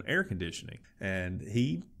on air conditioning. And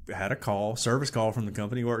he had a service call from the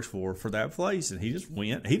company he works for that place, and he just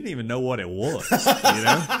went. He didn't even know what it was, you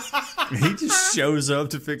know. He just shows up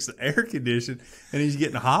to fix the air condition, and he's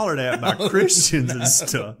getting hollered at by Christians and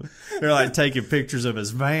stuff. They're like taking pictures of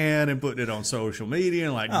his van and putting it on social media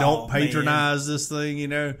and like, don't patronize this thing, you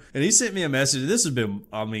know. And he sent me a message. This has been,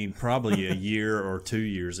 probably a year or 2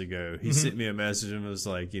 years ago. He sent me a message and was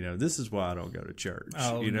like, you know, this is why I don't go to church,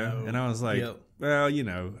 you know. No. And I was like, well, you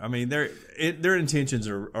know, I mean, their intentions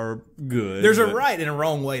are good. There's a right and a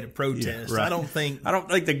wrong way to protest. Yeah, right. I don't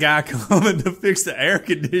think the guy coming to fix the air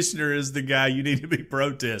conditioner is the guy you need to be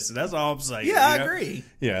protesting. That's all I'm saying. Yeah, I agree.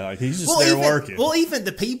 Yeah, like he's just there working. Well, even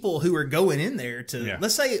the people who are going in there to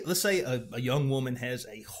let's say a young woman has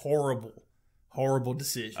a horrible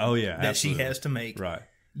decision. Oh yeah, that absolutely. she has to make. Right.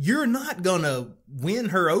 You're not gonna win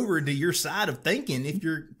her over to your side of thinking if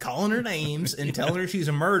you're calling her names and telling her she's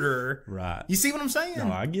a murderer. Right. You see what I'm saying? No,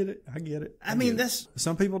 I get it. I mean, that's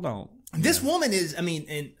some people don't. This woman is. I mean,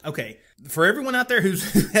 and okay, for everyone out there who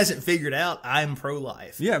hasn't figured out, I'm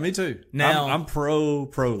pro-life. Yeah, me too. Now I'm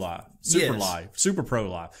pro-life, super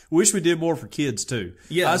pro-life. Wish we did more for kids too.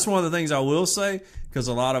 Yeah, that's one of the things I will say, because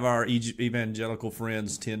a lot of our evangelical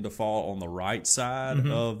friends tend to fall on the right side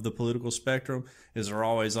of the political spectrum. Is they're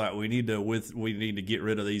always like, we need to get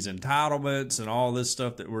rid of these entitlements and all this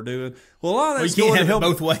stuff that we're doing. Well, a lot of that's going to help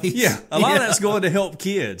both ways. Yeah, a lot of that's going to help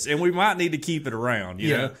kids, and we might need to keep it around.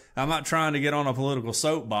 You know, I'm not trying to get on a political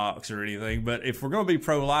soapbox or anything, but if we're going to be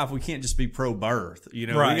pro-life, we can't just be pro-birth. You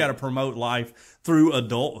know, we got to promote life through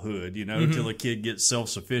adulthood. You know, until a kid gets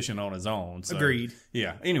self-sufficient on his own. So, agreed.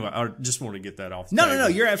 Yeah. Anyway, I just want to get that off. No,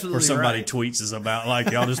 you're absolutely right. Or somebody tweets us about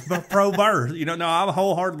like y'all just pro-birth. You know, no, I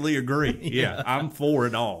wholeheartedly agree. Yeah, I'm for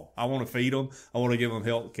it all. I want to feed them. I want to give them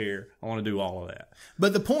health care. I want to do all of that.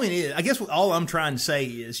 But the point is, I guess all I'm trying to say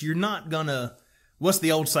is you're not gonna. What's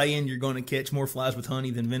the old saying? You're going to catch more flies with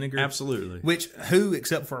honey than vinegar. Absolutely. Which who,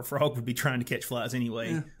 except for a frog, would be trying to catch flies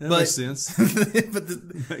anyway? Yeah, that makes sense. But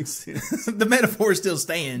makes sense. The metaphor still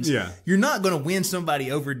stands. Yeah. You're not going to win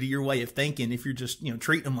somebody over to your way of thinking if you're just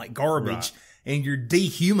treating them like garbage and you're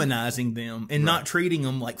dehumanizing them and not treating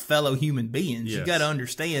them like fellow human beings. Yes. You got to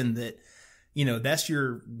understand that that's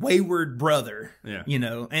your wayward brother. Yeah.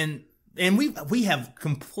 And we have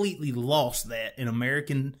completely lost that in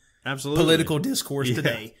American Absolutely. political discourse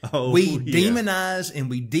today. We demonize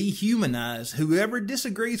and we dehumanize whoever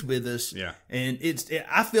disagrees with us. Yeah. And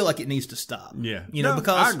I feel like it needs to stop. Yeah. Because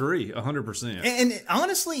I agree 100%. And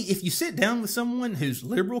honestly, if you sit down with someone who's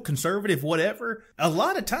liberal, conservative, whatever, a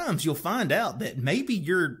lot of times you'll find out that maybe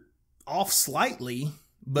you're off slightly,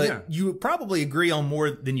 but you probably agree on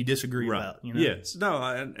more than you disagree about. Yes. No,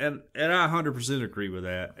 and I 100% agree with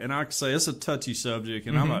that. And I can say it's a touchy subject,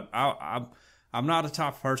 and I'm not a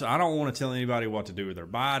type of person. I don't want to tell anybody what to do with their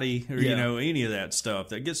body or, any of that stuff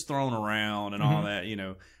that gets thrown around and all that,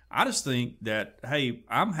 I just think that, hey,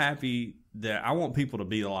 I'm happy that I want people to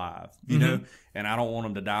be alive, you know, and I don't want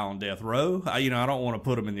them to die on death row. I don't want to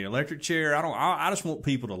put them in the electric chair. I just want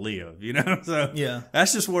people to live, so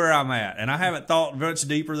that's just where I'm at. And I haven't thought much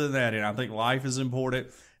deeper than that. And I think life is important.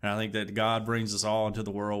 And I think that God brings us all into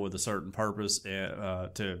the world with a certain purpose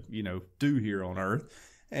to, do here on earth.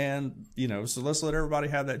 And, so let's let everybody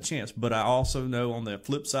have that chance. But I also know on the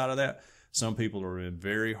flip side of that, some people are in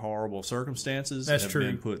very horrible circumstances. That's have true.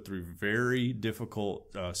 Been put through very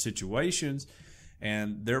difficult situations.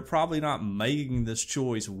 And they're probably not making this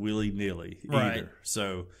choice willy-nilly either.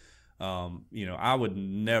 So, I would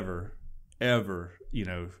never, ever,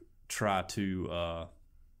 try to,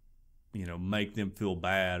 make them feel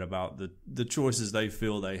bad about the choices they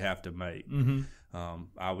feel they have to make.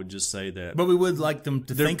 I would just say that. But we would like them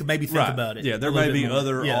to think about it. Yeah, there may be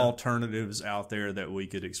other alternatives out there that we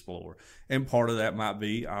could explore. And part of that might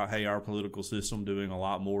be, hey, our political system doing a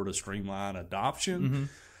lot more to streamline adoption,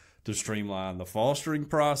 to streamline the fostering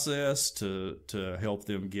process, to help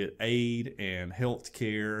them get aid and health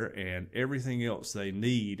care and everything else they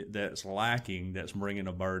need that's lacking, that's bringing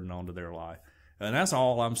a burden onto their life. And that's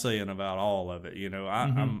all I'm saying about all of it.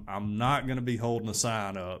 I'm not going to be holding a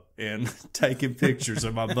sign up and taking pictures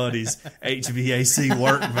of my buddy's HVAC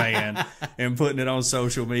work van and putting it on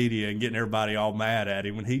social media and getting everybody all mad at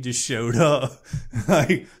him when he just showed up,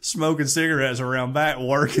 like smoking cigarettes around back,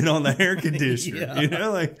 working on the air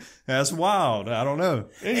conditioner. That's wild. I don't know.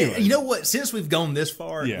 Anyway. You know what? Since we've gone this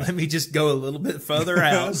far, let me just go a little bit further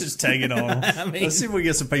out. Let's just take it on. Let's see if we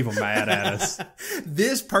get some people mad at us.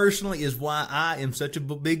 This personally is why I am such a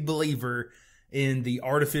big believer in the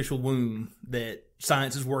artificial womb that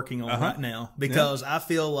science is working on right now, because I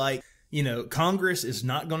feel like, Congress is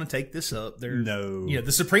not going to take this up.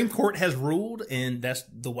 The Supreme Court has ruled, and that's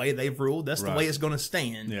the way they've ruled. That's the way it's going to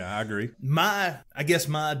stand. Yeah, I agree. I guess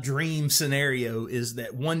my dream scenario is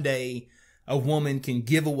that one day a woman can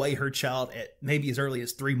give away her child at maybe as early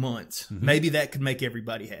as 3 months. Maybe that could make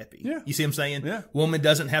everybody happy. Yeah. You see what I'm saying? Yeah. Woman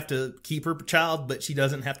doesn't have to keep her child, but she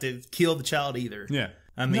doesn't have to kill the child either. Yeah.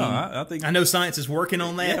 I mean, I think I know science is working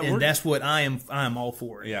on that, and that's what I am all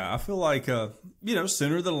for. Yeah, I feel like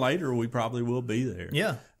sooner than later we probably will be there.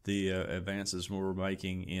 Yeah, the advances we're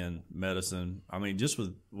making in medicine. I mean, just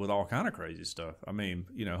with all kind of crazy stuff. I mean,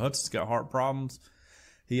 Hudson's got heart problems.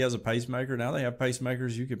 He has a pacemaker. Now they have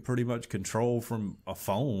pacemakers you can pretty much control from a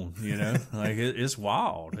phone. Like it's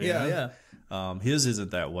wild. Yeah. His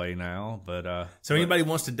isn't that way now, but so anybody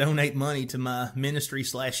wants to donate money to my ministry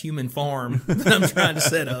 /human farm that I'm trying to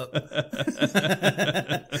set up,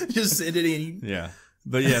 just send it in. Yeah,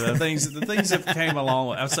 but the things that came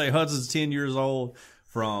along. I'd say Hudson's 10 years old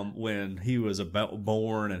from when he was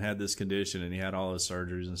born and had this condition, and he had all his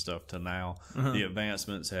surgeries and stuff, to now. The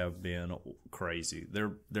advancements have been crazy.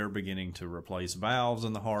 They're beginning to replace valves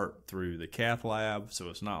in the heart through the cath lab, so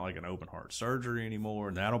it's not like an open heart surgery anymore,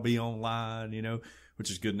 and that'll be online,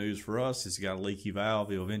 which is good news for us. He's got a leaky valve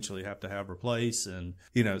he'll eventually have to have replaced, and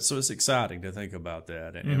so it's exciting to think about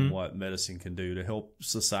that and what medicine can do to help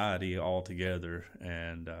society all together.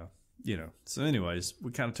 And so anyways,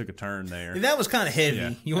 we kind of took a turn there. That was kind of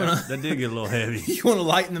heavy. Yeah, that did get a little heavy. You want to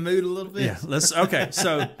lighten the mood a little bit? Yeah.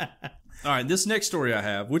 So, all right, this next story I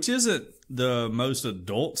have, which isn't the most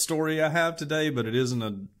adult story I have today, but it isn't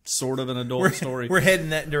a sort of an adult story. We're heading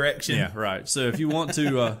that direction. Yeah, right. So if you want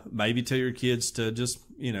to maybe tell your kids to just,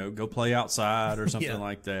 go play outside or something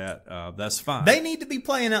like that, that's fine. They need to be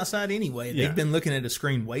playing outside anyway. They've been looking at a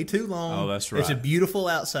screen way too long. Oh, that's right. It's a beautiful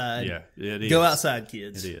outside. Yeah, it is. Go outside,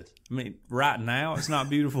 kids. It is. I mean, right now it's not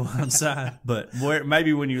beautiful outside, but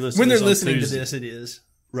maybe when you listen when to they're listening to this, it is.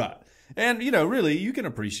 Right. And, really, you can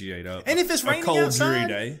appreciate and if it's raining cold, outside, dreary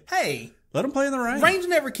day. Hey. Let them play in the rain. Rain's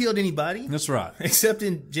never killed anybody. That's right. Except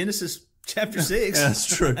in Genesis chapter 6. That's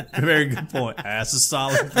true. Very good point. That's a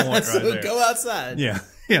solid point right there. Go outside. Yeah.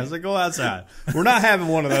 Yeah, so go outside. We're not having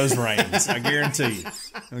one of those rains, I guarantee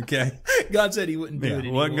you. Okay? God said he wouldn't do it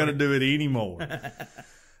anymore. Wasn't going to do it anymore.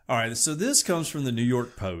 All right, so this comes from the New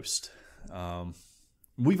York Post. You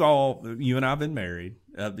and I have been married.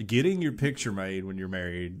 Getting your picture made when you're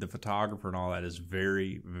married, the photographer and all that is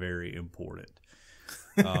very, very important.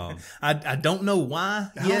 I don't know why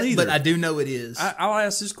I don't yet, either. but I do know it is. I'll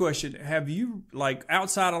ask this question. Have you, like,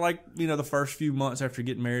 outside of, like, you know, the first few months after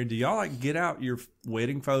getting married, do y'all, like, get out your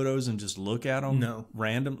wedding photos and just look at them? No.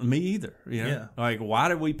 Random? Me either. You know? Yeah. Like, why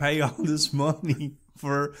did we pay all this money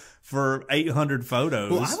for 800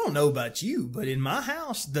 photos? Well, I don't know about you, but in my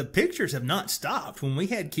house, the pictures have not stopped. When we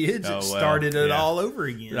had kids, Oh, it well, started it yeah. all over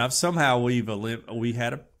again. We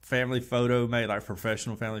had a family photo made, like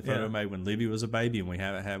professional family photo made when Libby was a baby, and we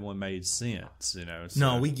haven't had one made since. You know, so.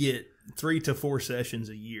 No, we get 3 to 4 sessions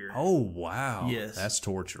a year. Oh wow! Yes. That's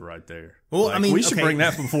torture right there. Well, Like, I mean, we should okay. bring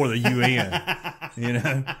that before the UN. You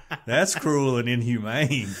know, that's cruel and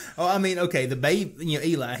inhumane. Oh, I mean, okay, the baby, you know,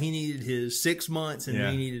 Eli, he needed his 6 months, and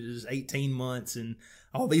Yeah. he needed his 18 months, and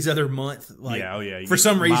all these other months. Like, Yeah, oh, yeah, you for get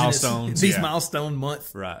some reason, milestones, it's these yeah. milestone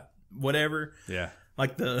month, Right? whatever. Yeah.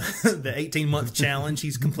 Like the 18-month challenge,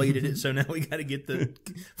 he's completed it. So now we got to get the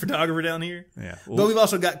photographer down here. Yeah. But we've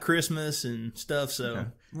also got Christmas and stuff. So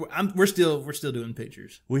we're still doing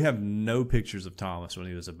pictures. We have no pictures of Thomas when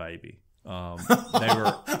he was a baby. They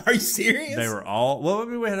were. Are you serious? They were all. Well, I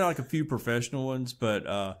mean, we had like a few professional ones,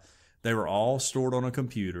 but they were all stored on a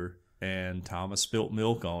computer, and Thomas spilt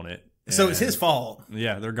milk on it. So it's his fault.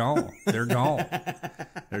 Yeah, they're gone. They're gone.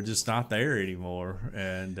 They're just not there anymore.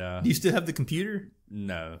 And Do you still have the computer?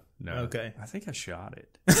 no. Okay. I think I shot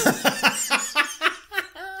it.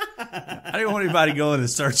 I didn't want anybody going and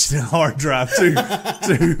searching the hard drive too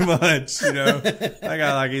much. You know, I think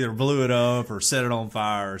I like either blew it up or set it on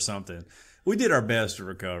fire or something. We did our best to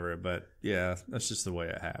recover it, but yeah, that's just the way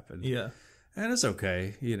it happened. Yeah. And it's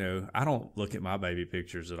okay. You know, I don't look at my baby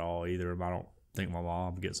pictures at all either. I don't think my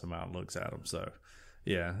mom gets them out and looks at them. So,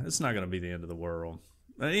 yeah, it's not going to be the end of the world.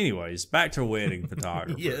 But anyways, back to wedding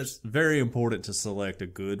photographers. Yes. Very important to select a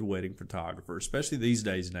good wedding photographer, especially these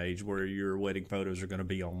days and age where your wedding photos are going to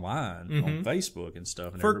be online on Facebook and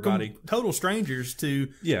stuff. And For everybody. total strangers to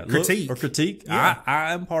Yeah, critique. critique. Yeah.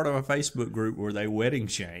 I am part of a Facebook group where they wedding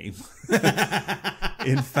shame.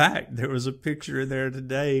 In fact, there was a picture in there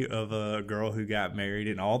today of a girl who got married,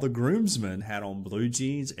 and all the groomsmen had on blue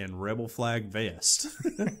jeans and rebel flag vest.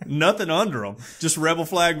 Nothing under them, just rebel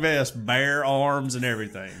flag vest, bare arms and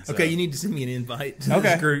everything. So. Okay, you need to send me an invite to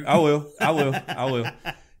Okay, this group. I will.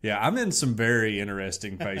 Yeah, I'm in some very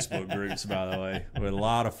interesting Facebook groups, by the way, where a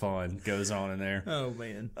lot of fun goes on in there. Oh,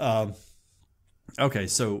 man. Okay,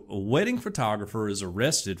 so a wedding photographer is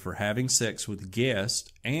arrested for having sex with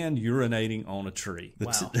guests and urinating on a tree.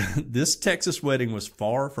 Wow. This Texas wedding was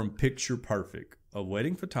far from picture perfect. A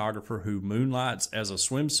wedding photographer who moonlights as a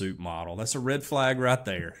swimsuit model, that's a red flag right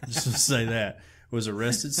there, just to say that, was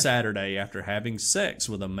arrested Saturday after having sex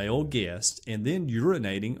with a male guest and then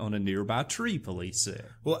urinating on a nearby tree, police said.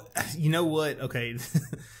 Well, you know what? Okay,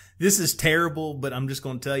 this is terrible, but I'm just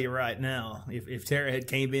going to tell you right now. If Tara had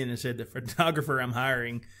came in and said the photographer I'm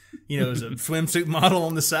hiring, you know, is a swimsuit model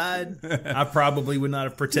on the side, I probably would not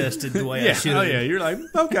have protested the way I should. Oh yeah, you're like,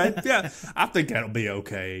 okay, yeah, I think that'll be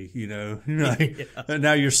okay, you know. You're like, and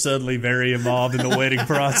now you're suddenly very involved in the wedding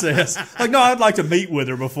process. Like, no, I'd like to meet with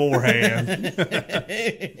her beforehand.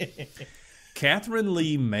 Catherine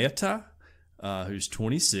Lee Mehta, who's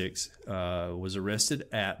 26, was arrested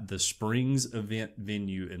at the Springs event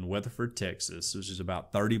venue in Weatherford, Texas, which is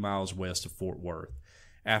about 30 miles west of Fort Worth,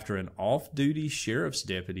 after an off-duty sheriff's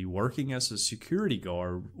deputy working as a security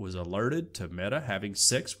guard was alerted to Mehta having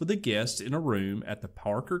sex with a guest in a room at the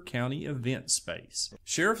Parker County event space.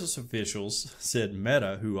 Sheriff's officials said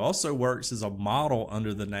Mehta, who also works as a model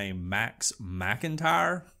under the name Max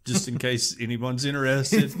McIntyre, just in case anyone's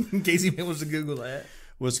interested, In case he wants to Google that.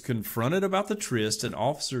 was confronted about the tryst, and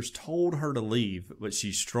officers told her to leave, but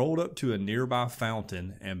she strolled up to a nearby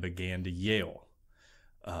fountain and began to yell.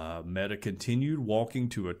 Mehta continued walking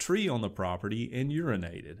to a tree on the property and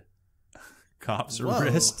urinated. Cops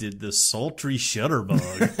arrested the sultry shutterbug,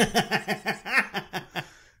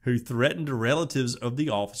 who threatened relatives of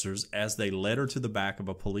the officers as they led her to the back of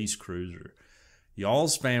a police cruiser.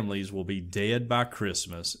 Y'all's families will be dead by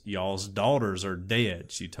Christmas. Y'all's daughters are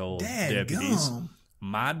dead, she told deputies. Dadgum.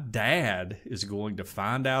 My dad is going to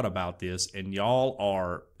find out about this, and y'all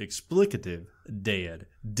are explicative dead.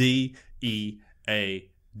 D-E-A-D.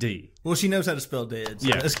 Well, she knows how to spell dead, so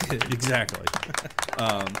Yeah, that's good. exactly.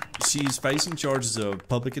 She's facing charges of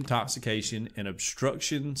public intoxication and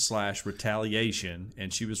obstruction/retaliation,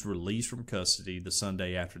 and she was released from custody the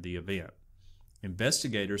Sunday after the event.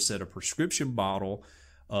 Investigators said a prescription bottle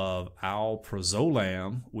of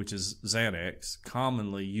alprazolam, which is Xanax,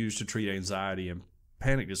 commonly used to treat anxiety and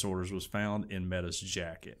panic disorders, was found in Meta's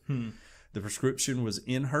jacket. The prescription was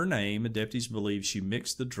in her name, and deputies believe she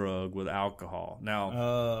mixed the drug with alcohol. Now,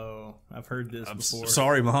 Oh, I've heard this before.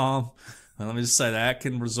 sorry, Mom. Let me just say that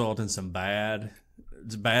can result in some bad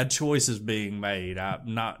choices being made.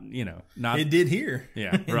 Not. It did here.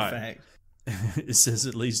 Yeah, in right. fact. It says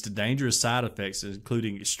it leads to dangerous side effects,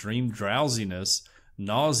 including extreme drowsiness,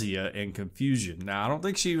 nausea, and confusion. Now, I don't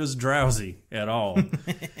think she was drowsy at all.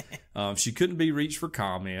 She couldn't be reached for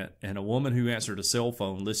comment, and a woman who answered a cell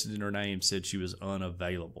phone listed in her name said she was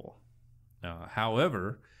unavailable.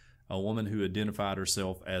 However, a woman who identified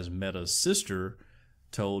herself as Meta's sister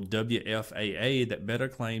told WFAA that Meta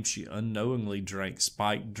claimed she unknowingly drank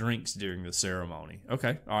spiked drinks during the ceremony.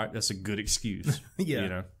 Okay, all right, that's a good excuse.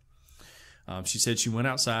 Yeah. She said she went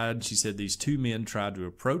outside. She said these two men tried to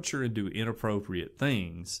approach her and do inappropriate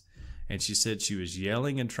things. And she said she was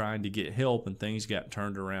yelling and trying to get help, and things got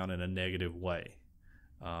turned around in a negative way.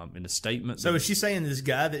 In a statement. So is she saying this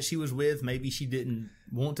guy that she was with, maybe she didn't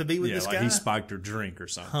want to be with this like guy? he spiked her drink or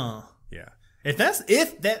something. Huh. Yeah. If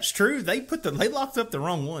that's true, they locked up the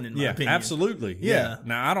wrong one, in my opinion. Absolutely. Yeah.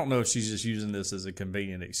 Now, I don't know if she's just using this as a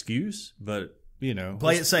convenient excuse, but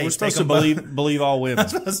play it safe. We're supposed to believe all women. I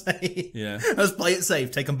was gonna say, let's play it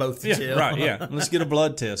safe. Take them both to jail. Right. Yeah. Let's get a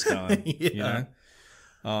blood test done. Yeah.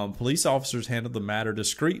 Police officers handled the matter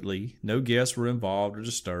discreetly. No guests were involved or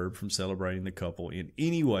disturbed from celebrating the couple in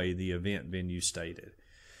any way, the event venue stated.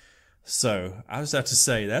 So I just have to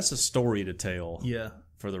say that's a story to tell. Yeah.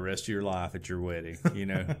 For the rest of your life at your wedding,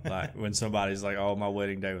 like when somebody's like, "Oh, my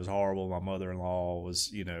wedding day was horrible. My mother-in-law was,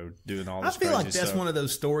 doing all this." I feel like crazy that's stuff. one of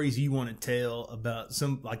those stories you want to tell about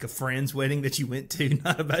like a friend's wedding that you went to,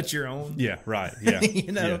 not about your own. Yeah, right. Yeah,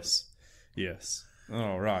 yes.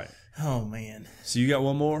 All right. Oh man. So you got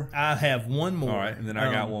one more? I have one more. All right, and then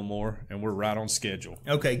I got one more, and we're right on schedule.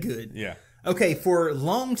 Okay, good. Yeah. Okay, for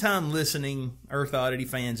long-time listening Earth Oddity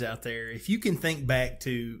fans out there, if you can think back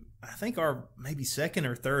to, I think our maybe second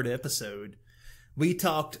or third episode, we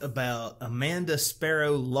talked about Amanda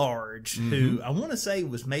Sparrow Large, who I want to say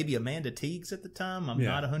was maybe Amanda Teagues at the time. I'm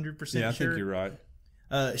not 100% sure. Yeah, I think you're right.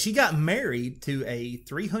 She got married to a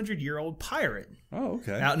 300-year-old pirate. Oh,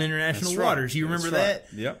 okay. Out in international waters. You remember that?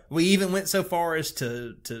 Yep. We even went so far as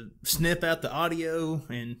to snip out the audio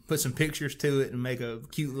and put some pictures to it and make a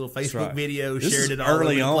cute little Facebook video, shared it all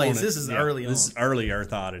over the place. This is early on. This is early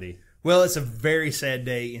Earth Oddity. Well, it's a very sad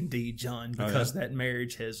day indeed, John, because that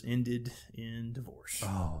marriage has ended in divorce.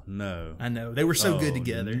 Oh, no. I know. They were so good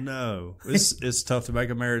together. No. It's tough to make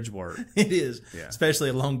a marriage work. It is. Yeah. Especially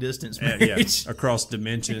a long-distance marriage. Across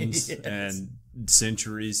dimensions and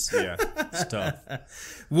centuries. Yeah, it's tough.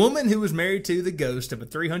 Woman who was married to the ghost of a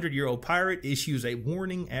 300-year-old pirate issues a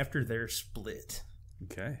warning after their split.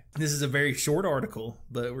 Okay. This is a very short article,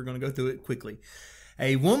 but we're going to go through it quickly.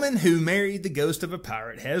 A woman who married the ghost of a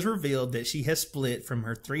pirate has revealed that she has split from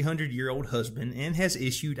her 300-year-old husband and has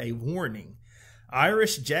issued a warning.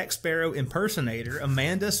 Irish Jack Sparrow impersonator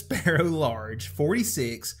Amanda Sparrow Large,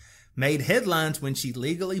 46, made headlines when she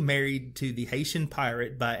legally married to the Haitian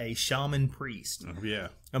pirate by a shaman priest. Oh, yeah.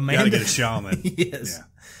 Amanda, gotta get a shaman. Yes.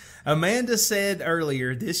 Yeah. Amanda said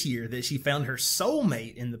earlier this year that she found her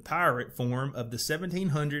soulmate in the pirate form of the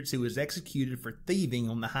 1700s who was executed for thieving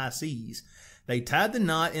on the high seas. They tied the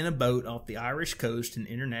knot in a boat off the Irish coast in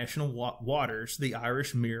international waters, the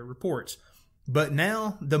Irish Mirror reports. But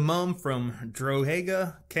now the mum from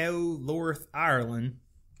Drogheda, Lorth, Ireland,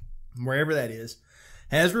 wherever that is,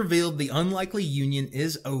 has revealed the unlikely union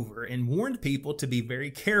is over and warned people to be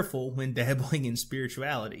very careful when dabbling in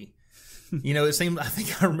spirituality. It seemed, I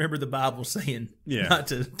think I remember the Bible saying not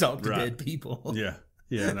to talk to dead people.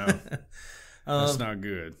 Yeah, no. That's not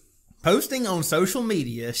good. Posting on social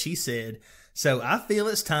media, she said, "So I feel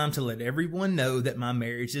it's time to let everyone know that my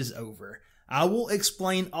marriage is over. I will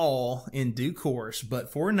explain all in due course,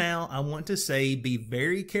 but for now, I want to say be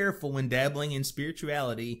very careful when dabbling in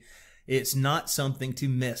spirituality. It's not something to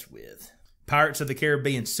mess with." Pirates of the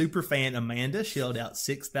Caribbean superfan Amanda shelled out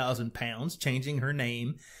 £6,000, changing her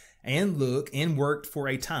name and look, and worked for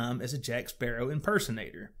a time as a Jack Sparrow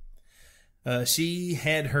impersonator. She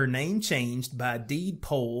had her name changed by deed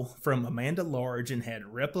poll from Amanda Large and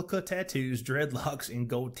had replica tattoos, dreadlocks, and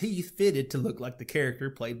gold teeth fitted to look like the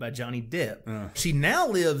character played by Johnny Depp. She now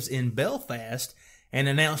lives in Belfast and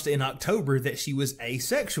announced in October that she was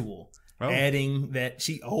asexual, adding that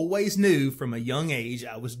she always knew from a young age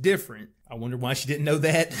I was different. I wonder why she didn't know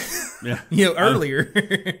that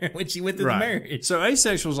earlier when she went through the marriage. So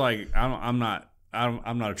asexual is like, I'm not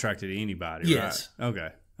attracted to anybody, yes. right?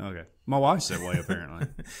 Okay. My wife's that way, apparently.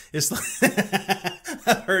 It's like,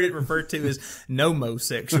 I've heard it referred to as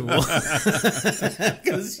nomosexual.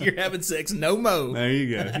 Because you're having sex no-mo. There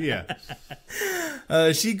you go.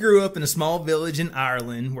 Yeah. She grew up in a small village in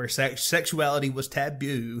Ireland where sexuality was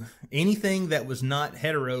taboo. Anything that was not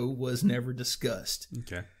hetero was never discussed.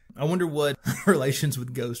 Okay. I wonder what relations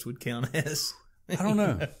with ghosts would count as. I don't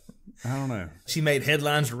know. She made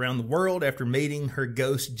headlines around the world after meeting her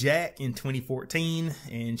ghost Jack in 2014,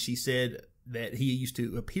 and she said that he used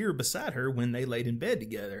to appear beside her when they laid in bed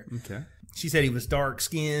together. Okay. She said he was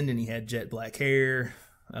dark-skinned and he had jet black hair.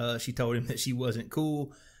 She told him that she wasn't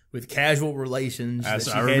cool with casual relations, that she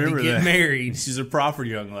had to get married. She's a proper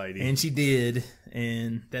young lady. And she did,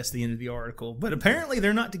 and that's the end of the article. But apparently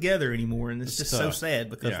they're not together anymore, and it's just so sad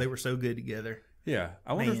because they were so good together. Yeah.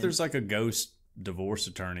 I wonder if there's like a ghost divorce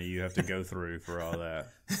attorney you have to go through for all that.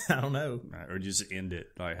 I don't know. Or just end it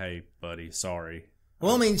like, hey, buddy, sorry.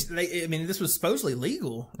 Well, I mean, this was supposedly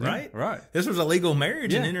legal, right? Yeah, right. This was a legal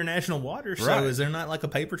marriage in international waters. So Right. Is there not like a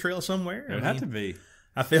paper trail somewhere? It would have to be.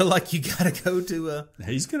 I feel like you got to go to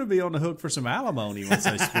He's going to be on the hook for some alimony once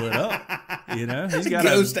they split up. You know, he's got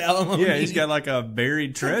ghost alimony. Yeah, he's got like a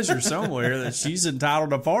buried treasure somewhere that she's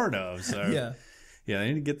entitled a part of. So yeah, they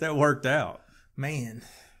need to get that worked out. Man.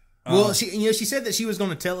 Well, she said that she was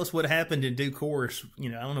going to tell us what happened in due course. I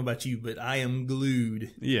don't know about you, but I am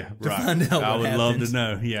glued. Yeah, to right. find out I what would love happens. to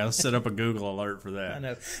know. Yeah, I'll set up a Google alert for that. I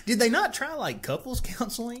know. Did they not try like couples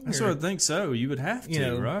counseling? That's what I think so. You would have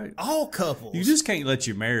to, right? All couples. You just can't let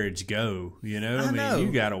your marriage go. I know. mean,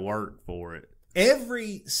 you got to work for it.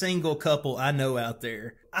 Every single couple I know out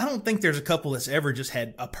there, I don't think there's a couple that's ever just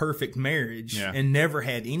had a perfect marriage and never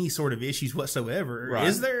had any sort of issues whatsoever. Right.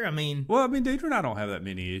 Is there? I mean, Deidre and I don't have that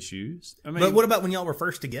many issues. I mean, but what about when y'all were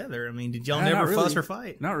first together? I mean, did y'all never fuss or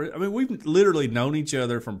fight? Not really. I mean, we've literally known each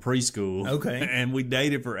other from preschool. Okay. And we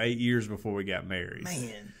dated for 8 years before we got married.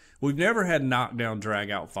 Man. We've never had knockdown,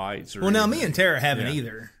 drag-out fights. Well, now me and Tara haven't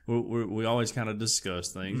either. We always kind of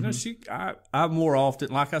discuss things. I more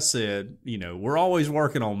often, like I said, we're always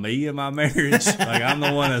working on me in my marriage. Like I'm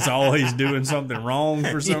the one that's always doing something wrong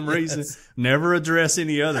for some reason. Never address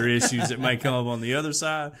any other issues that may come up on the other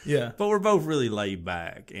side. Yeah. But we're both really laid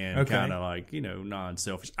back and kind of like,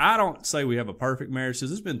 non-selfish. I don't say we have a perfect marriage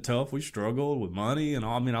because it's been tough. We struggled with money and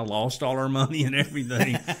all. I mean, I lost all our money and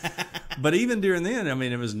everything. But even during then, I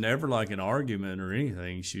mean, it was never like an argument or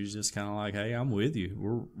anything. She was just kind of like, hey, I'm with you.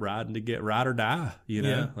 We're riding to get ride or die,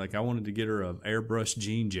 Yeah. Like I wanted to get her an airbrush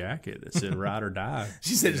jean jacket that said ride or die.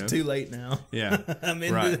 She said it's too late now. Yeah. I'm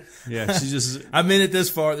in right. Yeah. She just, I'm in it this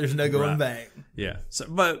far. There's no going back. Yeah. So,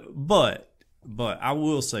 but I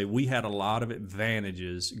will say we had a lot of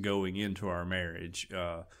advantages going into our marriage.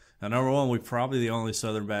 Now, number one, we're probably the only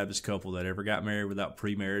Southern Baptist couple that ever got married without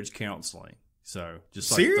pre-marriage counseling. So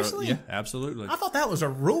just like seriously? Yeah, absolutely. I thought that was a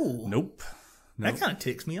rule. Nope. That kind of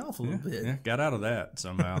ticks me off a little bit. Yeah, got out of that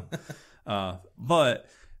somehow. But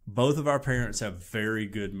both of our parents have very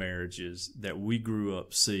good marriages that we grew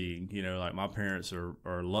up seeing. Like my parents are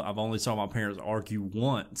I've only saw my parents argue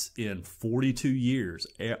once in 42 years.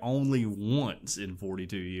 Only once in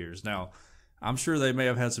 42 years. Now, I'm sure they may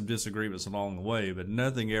have had some disagreements along the way, but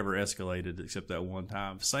nothing ever escalated except that one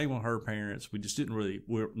time. Same with her parents. We just didn't really,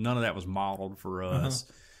 none of that was modeled for us.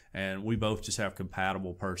 And we both just have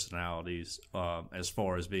compatible personalities as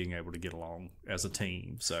far as being able to get along as a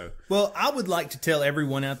team. So, well, I would like to tell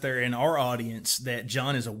everyone out there in our audience that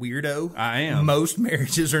John is a weirdo. I am. Most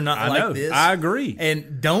marriages are not like this. I agree.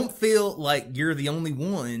 And don't feel like you're the only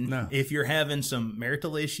one. No. If you're having some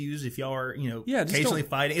marital issues, if y'all are, just occasionally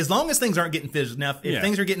fighting, as long as things aren't getting physical. Now, if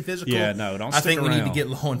things are getting physical, don't I think we need to around. get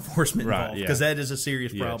law enforcement involved because that is a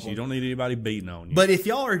serious problem. You don't need anybody beating on you. But if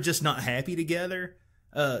y'all are just not happy together,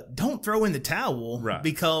 don't throw in the towel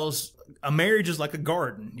because a marriage is like a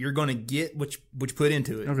garden. You're going to get what you put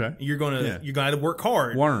into it. Okay. You're going to work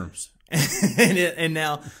hard. Worms. and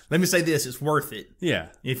now let me say this: it's worth it. Yeah.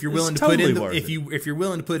 If you're willing to put in if you're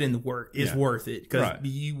willing to put in the work, it's worth it because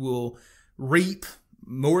you will reap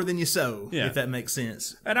more than you sow. If that makes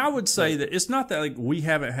sense. And I would say that it's not that like we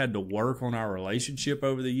haven't had to work on our relationship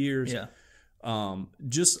over the years. Yeah.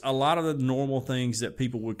 Just a lot of the normal things that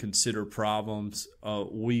people would consider problems,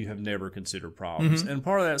 we have never considered problems. And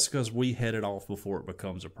part of that's because we head it off before it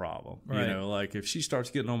becomes a problem. Right. Like if she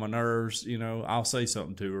starts getting on my nerves, I'll say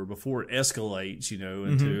something to her before it escalates,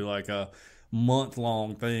 into like a,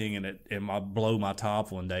 month-long thing, and it might blow my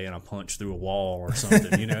top one day and I punch through a wall or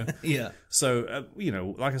something, you know? Yeah. So,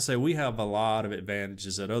 like I say, we have a lot of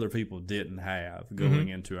advantages that other people didn't have going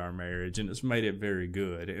into our marriage, and it's made it very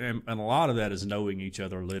good. And a lot of that is knowing each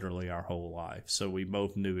other literally our whole life. So we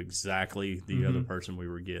both knew exactly the other person we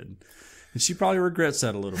were getting. And she probably regrets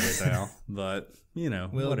that a little bit now, but, Well,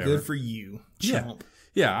 whatever. good for you, chump.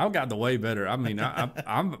 Yeah, I've gotten the way better. I mean,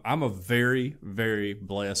 I'm a very, very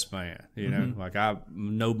blessed man. You know, like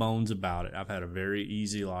no bones about it. I've had a very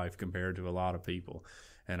easy life compared to a lot of people,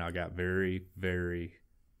 and I got very, very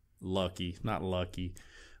lucky. Not lucky,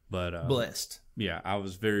 but Blessed. Yeah, I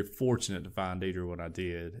was very fortunate to find Dieter when I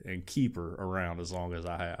did and keep her around as long as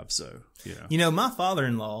I have. So, My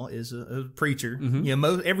father-in-law is a preacher.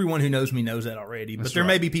 Everyone who knows me knows that already, but there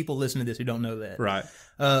may be people listening to this who don't know that. Right.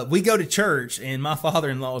 We go to church, and my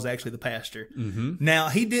father-in-law is actually the pastor. Now,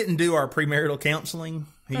 he didn't do our premarital counseling.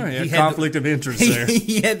 He had conflict of interest there.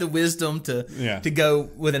 He had the wisdom to go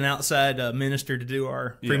with an outside minister to do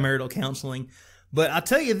our premarital counseling. But I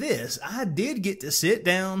tell you this, I did get to sit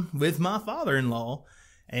down with my father-in-law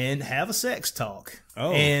and have a sex talk.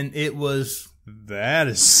 Oh. And it was... That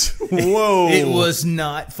is... Whoa. It was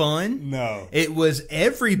not fun. No. It was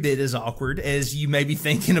every bit as awkward as you may be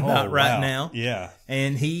thinking about right now. Yeah.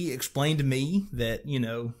 And he explained to me that,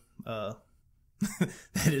 that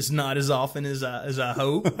is not as often as I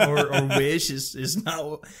hope or wish. Is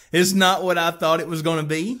not what I thought it was going to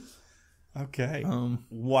be. Okay.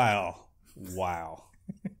 Wow.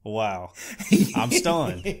 I'm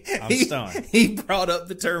stunned. He brought up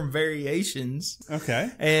the term variations. Okay.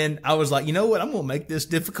 And I was like, you know what? I'm going to make this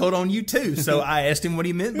difficult on you too. So I asked him what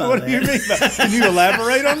he meant by that. What do you mean by that? Can you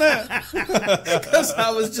elaborate on that? Because I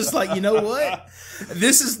was just like, you know what?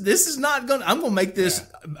 This is not going to, I'm going to make this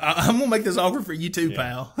awkward for you too,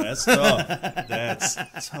 pal. That's tough.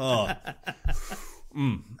 That's tough.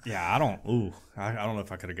 Yeah, I don't know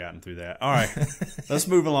if I could have gotten through that. All right, let's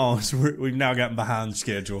move along. So we've now gotten behind the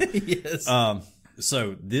schedule. Yes.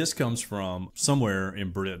 So this comes from somewhere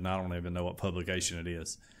in Britain. I don't even know what publication it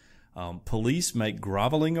is. Police make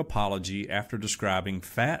groveling apology after describing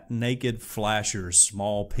fat, naked flasher's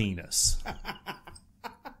small penis.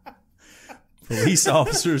 Police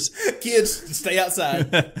officers... Kids, stay outside.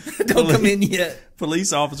 Don't come in yet.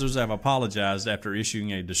 Police officers have apologized after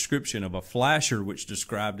issuing a description of a flasher which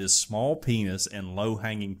described his small penis and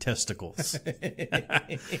low-hanging testicles.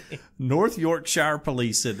 North Yorkshire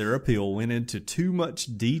police said their appeal went into too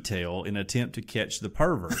much detail in an attempt to catch the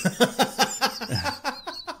pervert.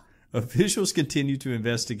 Officials continue to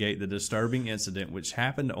investigate the disturbing incident which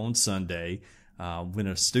happened on Sunday when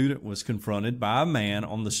a student was confronted by a man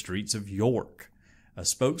on the streets of York. A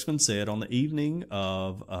spokesman said on the evening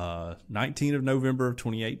of 19th of November of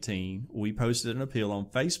 2018, we posted an appeal on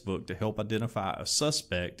Facebook to help identify a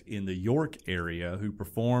suspect in the York area who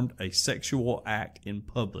performed a sexual act in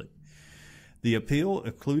public. The appeal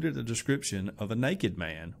included a description of a naked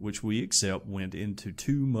man, which we accept went into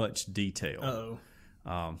too much detail.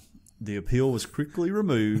 The appeal was quickly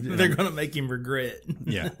removed. They're going to make him regret.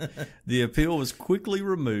 Yeah. The appeal was quickly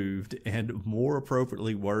removed and more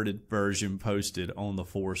appropriately worded version posted on the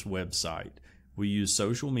Force website. We use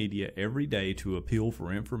social media every day to appeal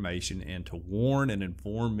for information and to warn and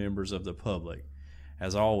inform members of the public.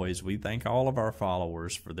 As always, we thank all of our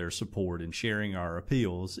followers for their support in sharing our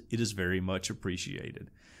appeals. It is very much appreciated.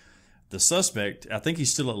 The suspect, I think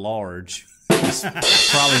he's still at large. It's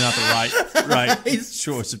probably not the right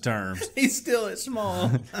choice of terms. He's still at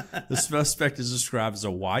small. The suspect is described as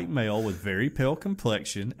a white male with very pale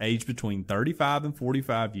complexion, aged between 35 and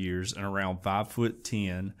 45 years, and around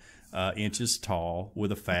 5'10" inches tall,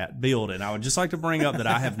 with a fat build. And I would just like to bring up that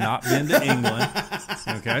I have not been to England.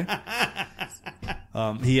 Okay.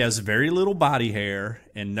 He has very little body hair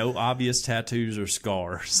and no obvious tattoos or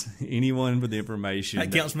scars. Anyone with information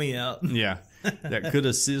that counts me out. Yeah, that could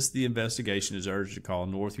assist the investigation is urged to call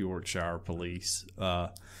North Yorkshire Police.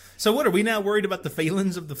 So what, are we now worried about the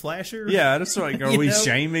feelings of the flasher? Yeah, that's like, are we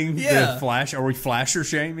shaming the flash? Are we flasher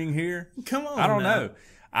shaming here? Come on, I don't know.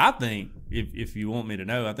 I think, if you want me to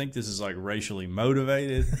know, I think this is like racially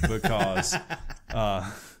motivated because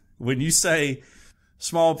when you say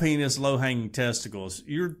small penis, low-hanging testicles,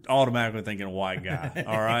 you're automatically thinking a white guy,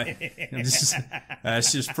 all right?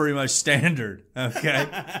 That's just pretty much standard, okay?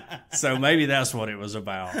 So maybe that's what it was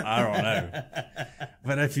about. I don't know.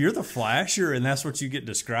 But if you're the flasher and that's what you get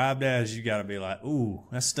described as, you got to be like, ooh,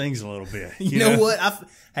 that stings a little bit. You know what?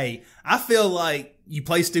 I feel like you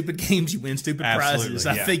play stupid games, you win stupid prizes.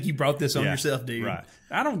 I think you brought this on yourself, dude. Right.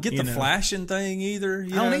 I don't get the flashing thing either.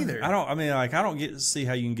 I don't either. I don't get to see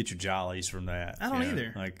how you can get your jollies from that. I don't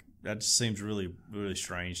either. Like, that just seems really, really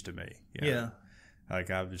strange to me. You know? Yeah. Like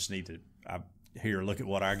I just need to. Here, look at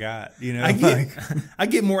what I got. You know, I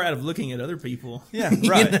get more out of looking at other people. Yeah,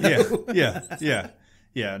 right. You know?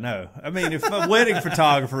 Yeah. No, I mean, if a wedding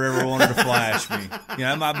photographer ever wanted to flash me,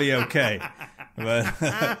 that might be okay,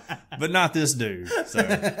 but not this dude. So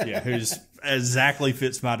yeah, who's exactly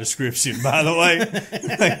fits my description. By the way,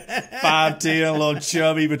 5'10", a little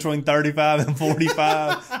chubby, between 35 and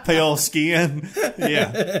 45, pale skin.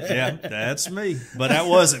 Yeah, that's me. But that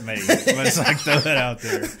wasn't me. Let's throw that out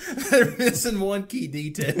there. They're missing one key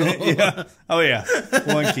detail. Yeah. Oh yeah,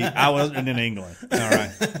 one key. I wasn't in England. All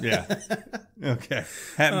right. Yeah. Okay.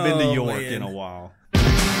 Haven't been to York in a while.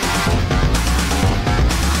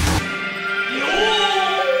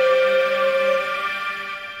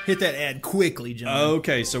 Hit that ad quickly, John.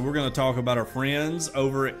 Okay, so we're going to talk about our friends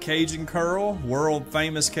over at Cajun Curl, world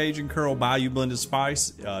famous Cajun Curl Bayou Blended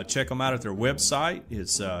Spice. Check them out at their website.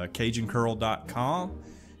 It's CajunCurl.com.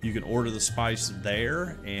 You can order the spice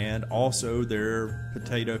there, and also their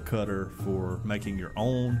potato cutter for making your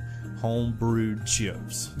own home brewed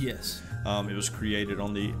chips. Yes. It was created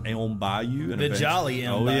on the Elm Bayou. The Jolly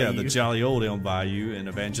Elm Bayou. Oh, yeah, the jolly old Elm Bayou in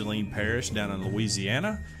Evangeline Parish down in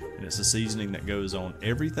Louisiana. And it's a seasoning that goes on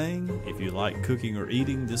everything. If you like cooking or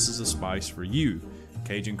eating, this is a spice for you.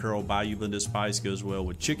 Cajun Curl Bayou Blended Spice goes well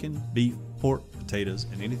with chicken, beef, pork, potatoes,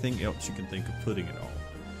 and anything else you can think of putting it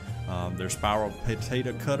on. Their spiral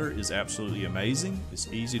potato cutter is absolutely amazing. It's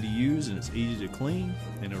easy to use and it's easy to clean,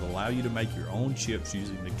 and it'll allow you to make your own chips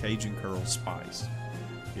using the Cajun Curl spice.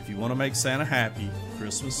 If you want to make Santa happy,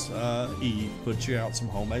 Christmas Eve, put you out some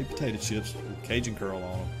homemade potato chips with Cajun Curl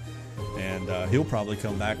on them. And he'll probably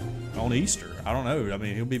come back on Easter. I don't know. I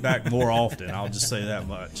mean, he'll be back more often. I'll just say that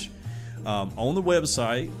much. On the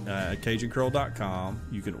website, CajunCurl.com,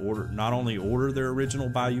 you can not only order their original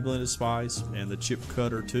Bayou Blended Spice and the chip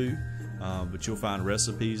cutter too, but you'll find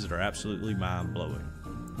recipes that are absolutely mind-blowing.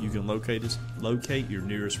 You can locate your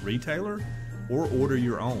nearest retailer or order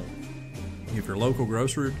your own. If your local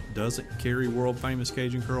grocer doesn't carry world-famous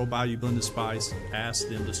Cajun Curl Bayou Blended Spice, ask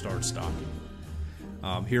them to start stocking.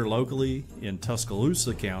 Here locally in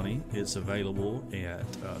Tuscaloosa County, it's available at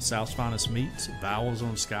South's Finest Meats, Vowels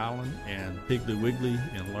on Skyland, and Piggly Wiggly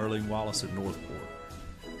in Lurleen Wallace at Northport.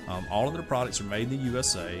 All of their products are made in the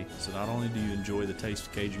USA, so not only do you enjoy the taste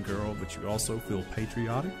of Cajun Curl, but you also feel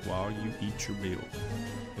patriotic while you eat your meal.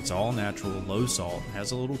 It's all natural, low salt,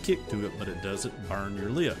 has a little kick to it, but it doesn't burn your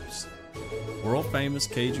lips. World famous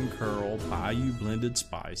Cajun Curl Bayou Blended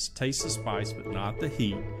Spice. Taste the spice, but not the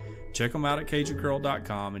heat. Check them out at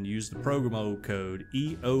CajunCurl.com and use the promo code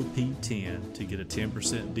EOP10 to get a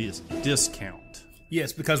 10% discount.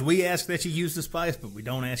 Yes, because we ask that you use the spice, but we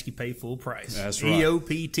don't ask you pay full price. That's right.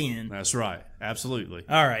 EOP10. That's right. Absolutely.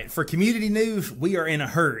 All right. For community news, we are in a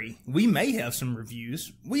hurry. We may have some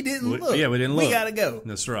reviews. We didn't look. Yeah, we didn't look. We got to go.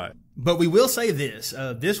 That's right. But we will say this.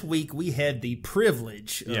 This week, we had the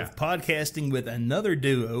privilege of podcasting with another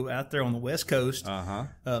duo out there on the West Coast,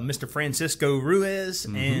 Mr. Francisco Ruiz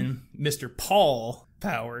and Mr. Paul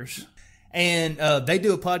Powers. And they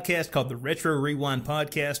do a podcast called the Retro Rewind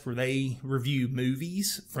Podcast, where they review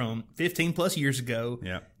movies from 15 plus years ago.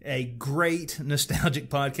 Yeah. A great nostalgic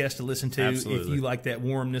podcast to listen to if you like that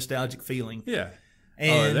warm nostalgic feeling. Yeah.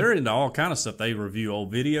 And they're into all kind of stuff. They review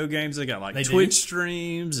old video games. They got Twitch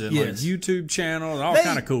streams and like YouTube channels, all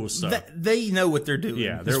kind of cool stuff. They know what they're doing.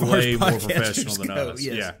 Yeah, they're way more professional than us.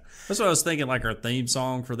 Yes. Yeah. That's what I was thinking. Like our theme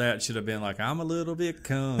song for that should have been like, "I'm a little bit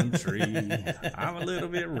country, I'm a little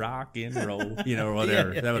bit rock and roll," or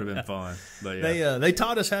whatever. Yeah. That would have been fun. But yeah, they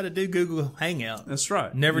taught us how to do Google Hangout. That's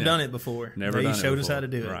right. Never done it before. They showed us how to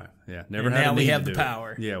do it. Right. Yeah. Never. And had now a we need have to the do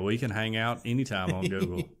power. It. Yeah, we can hang out anytime on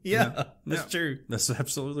Google. That's true. That's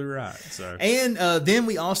absolutely right. So, and then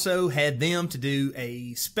we also had them to do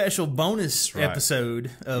a special bonus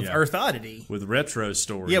episode of Earth Oddity with retro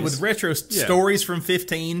stories. Yeah, with retro stories from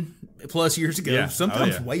 15 plus years ago. Yeah.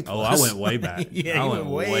 Sometimes way plus. Oh, I went way back. Yeah, I went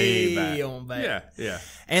way back. Yeah, yeah.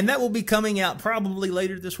 And that will be coming out probably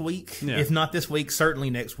later this week. Yeah. If not this week,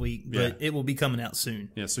 certainly next week. But it will be coming out soon.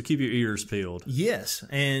 Yeah, so keep your ears peeled. Yes.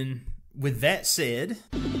 And with that said,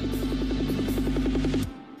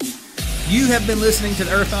 you have been listening to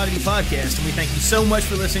the Earth Oddity Podcast, and we thank you so much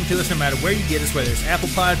for listening to us no matter where you get us, whether it's Apple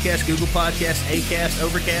Podcasts, Google Podcasts, Acast,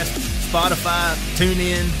 Overcast, Spotify,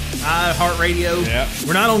 TuneIn, iHeartRadio. Yeah.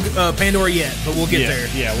 We're not on Pandora yet, but we'll get there.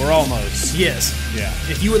 Yeah, we're almost. Yes. Yeah.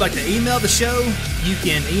 If you would like to email the show, you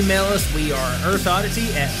can email us. We are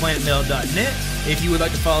earthoddity@planetmail.net. If you would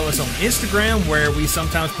like to follow us on Instagram, where we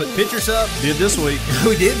sometimes put pictures up. Did this week.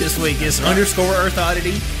 We did this week. It's _Earth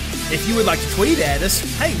Oddity. If you would like to tweet at us,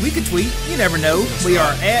 hey, we could tweet. You never know. We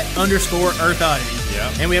are at _Earth Oddity. Yeah.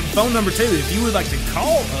 And we have a phone number, too. If you would like to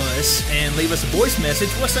call us and leave us a voice message,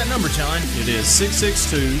 what's that number, John? It is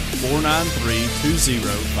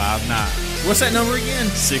 662-493-2059. What's that number again?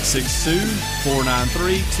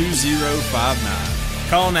 662-493-2059.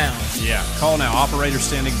 Call now. Yeah, call now. Operator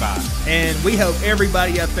standing by. And we hope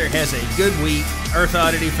everybody out there has a good week. Earth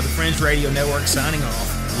Oddity for the Fringe Radio Network signing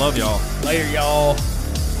off. Love y'all. Later, y'all.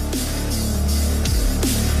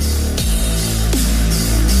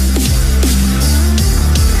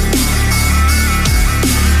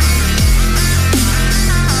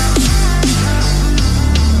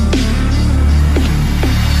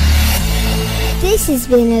 This has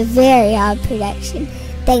been a very odd production.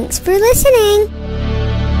 Thanks for listening.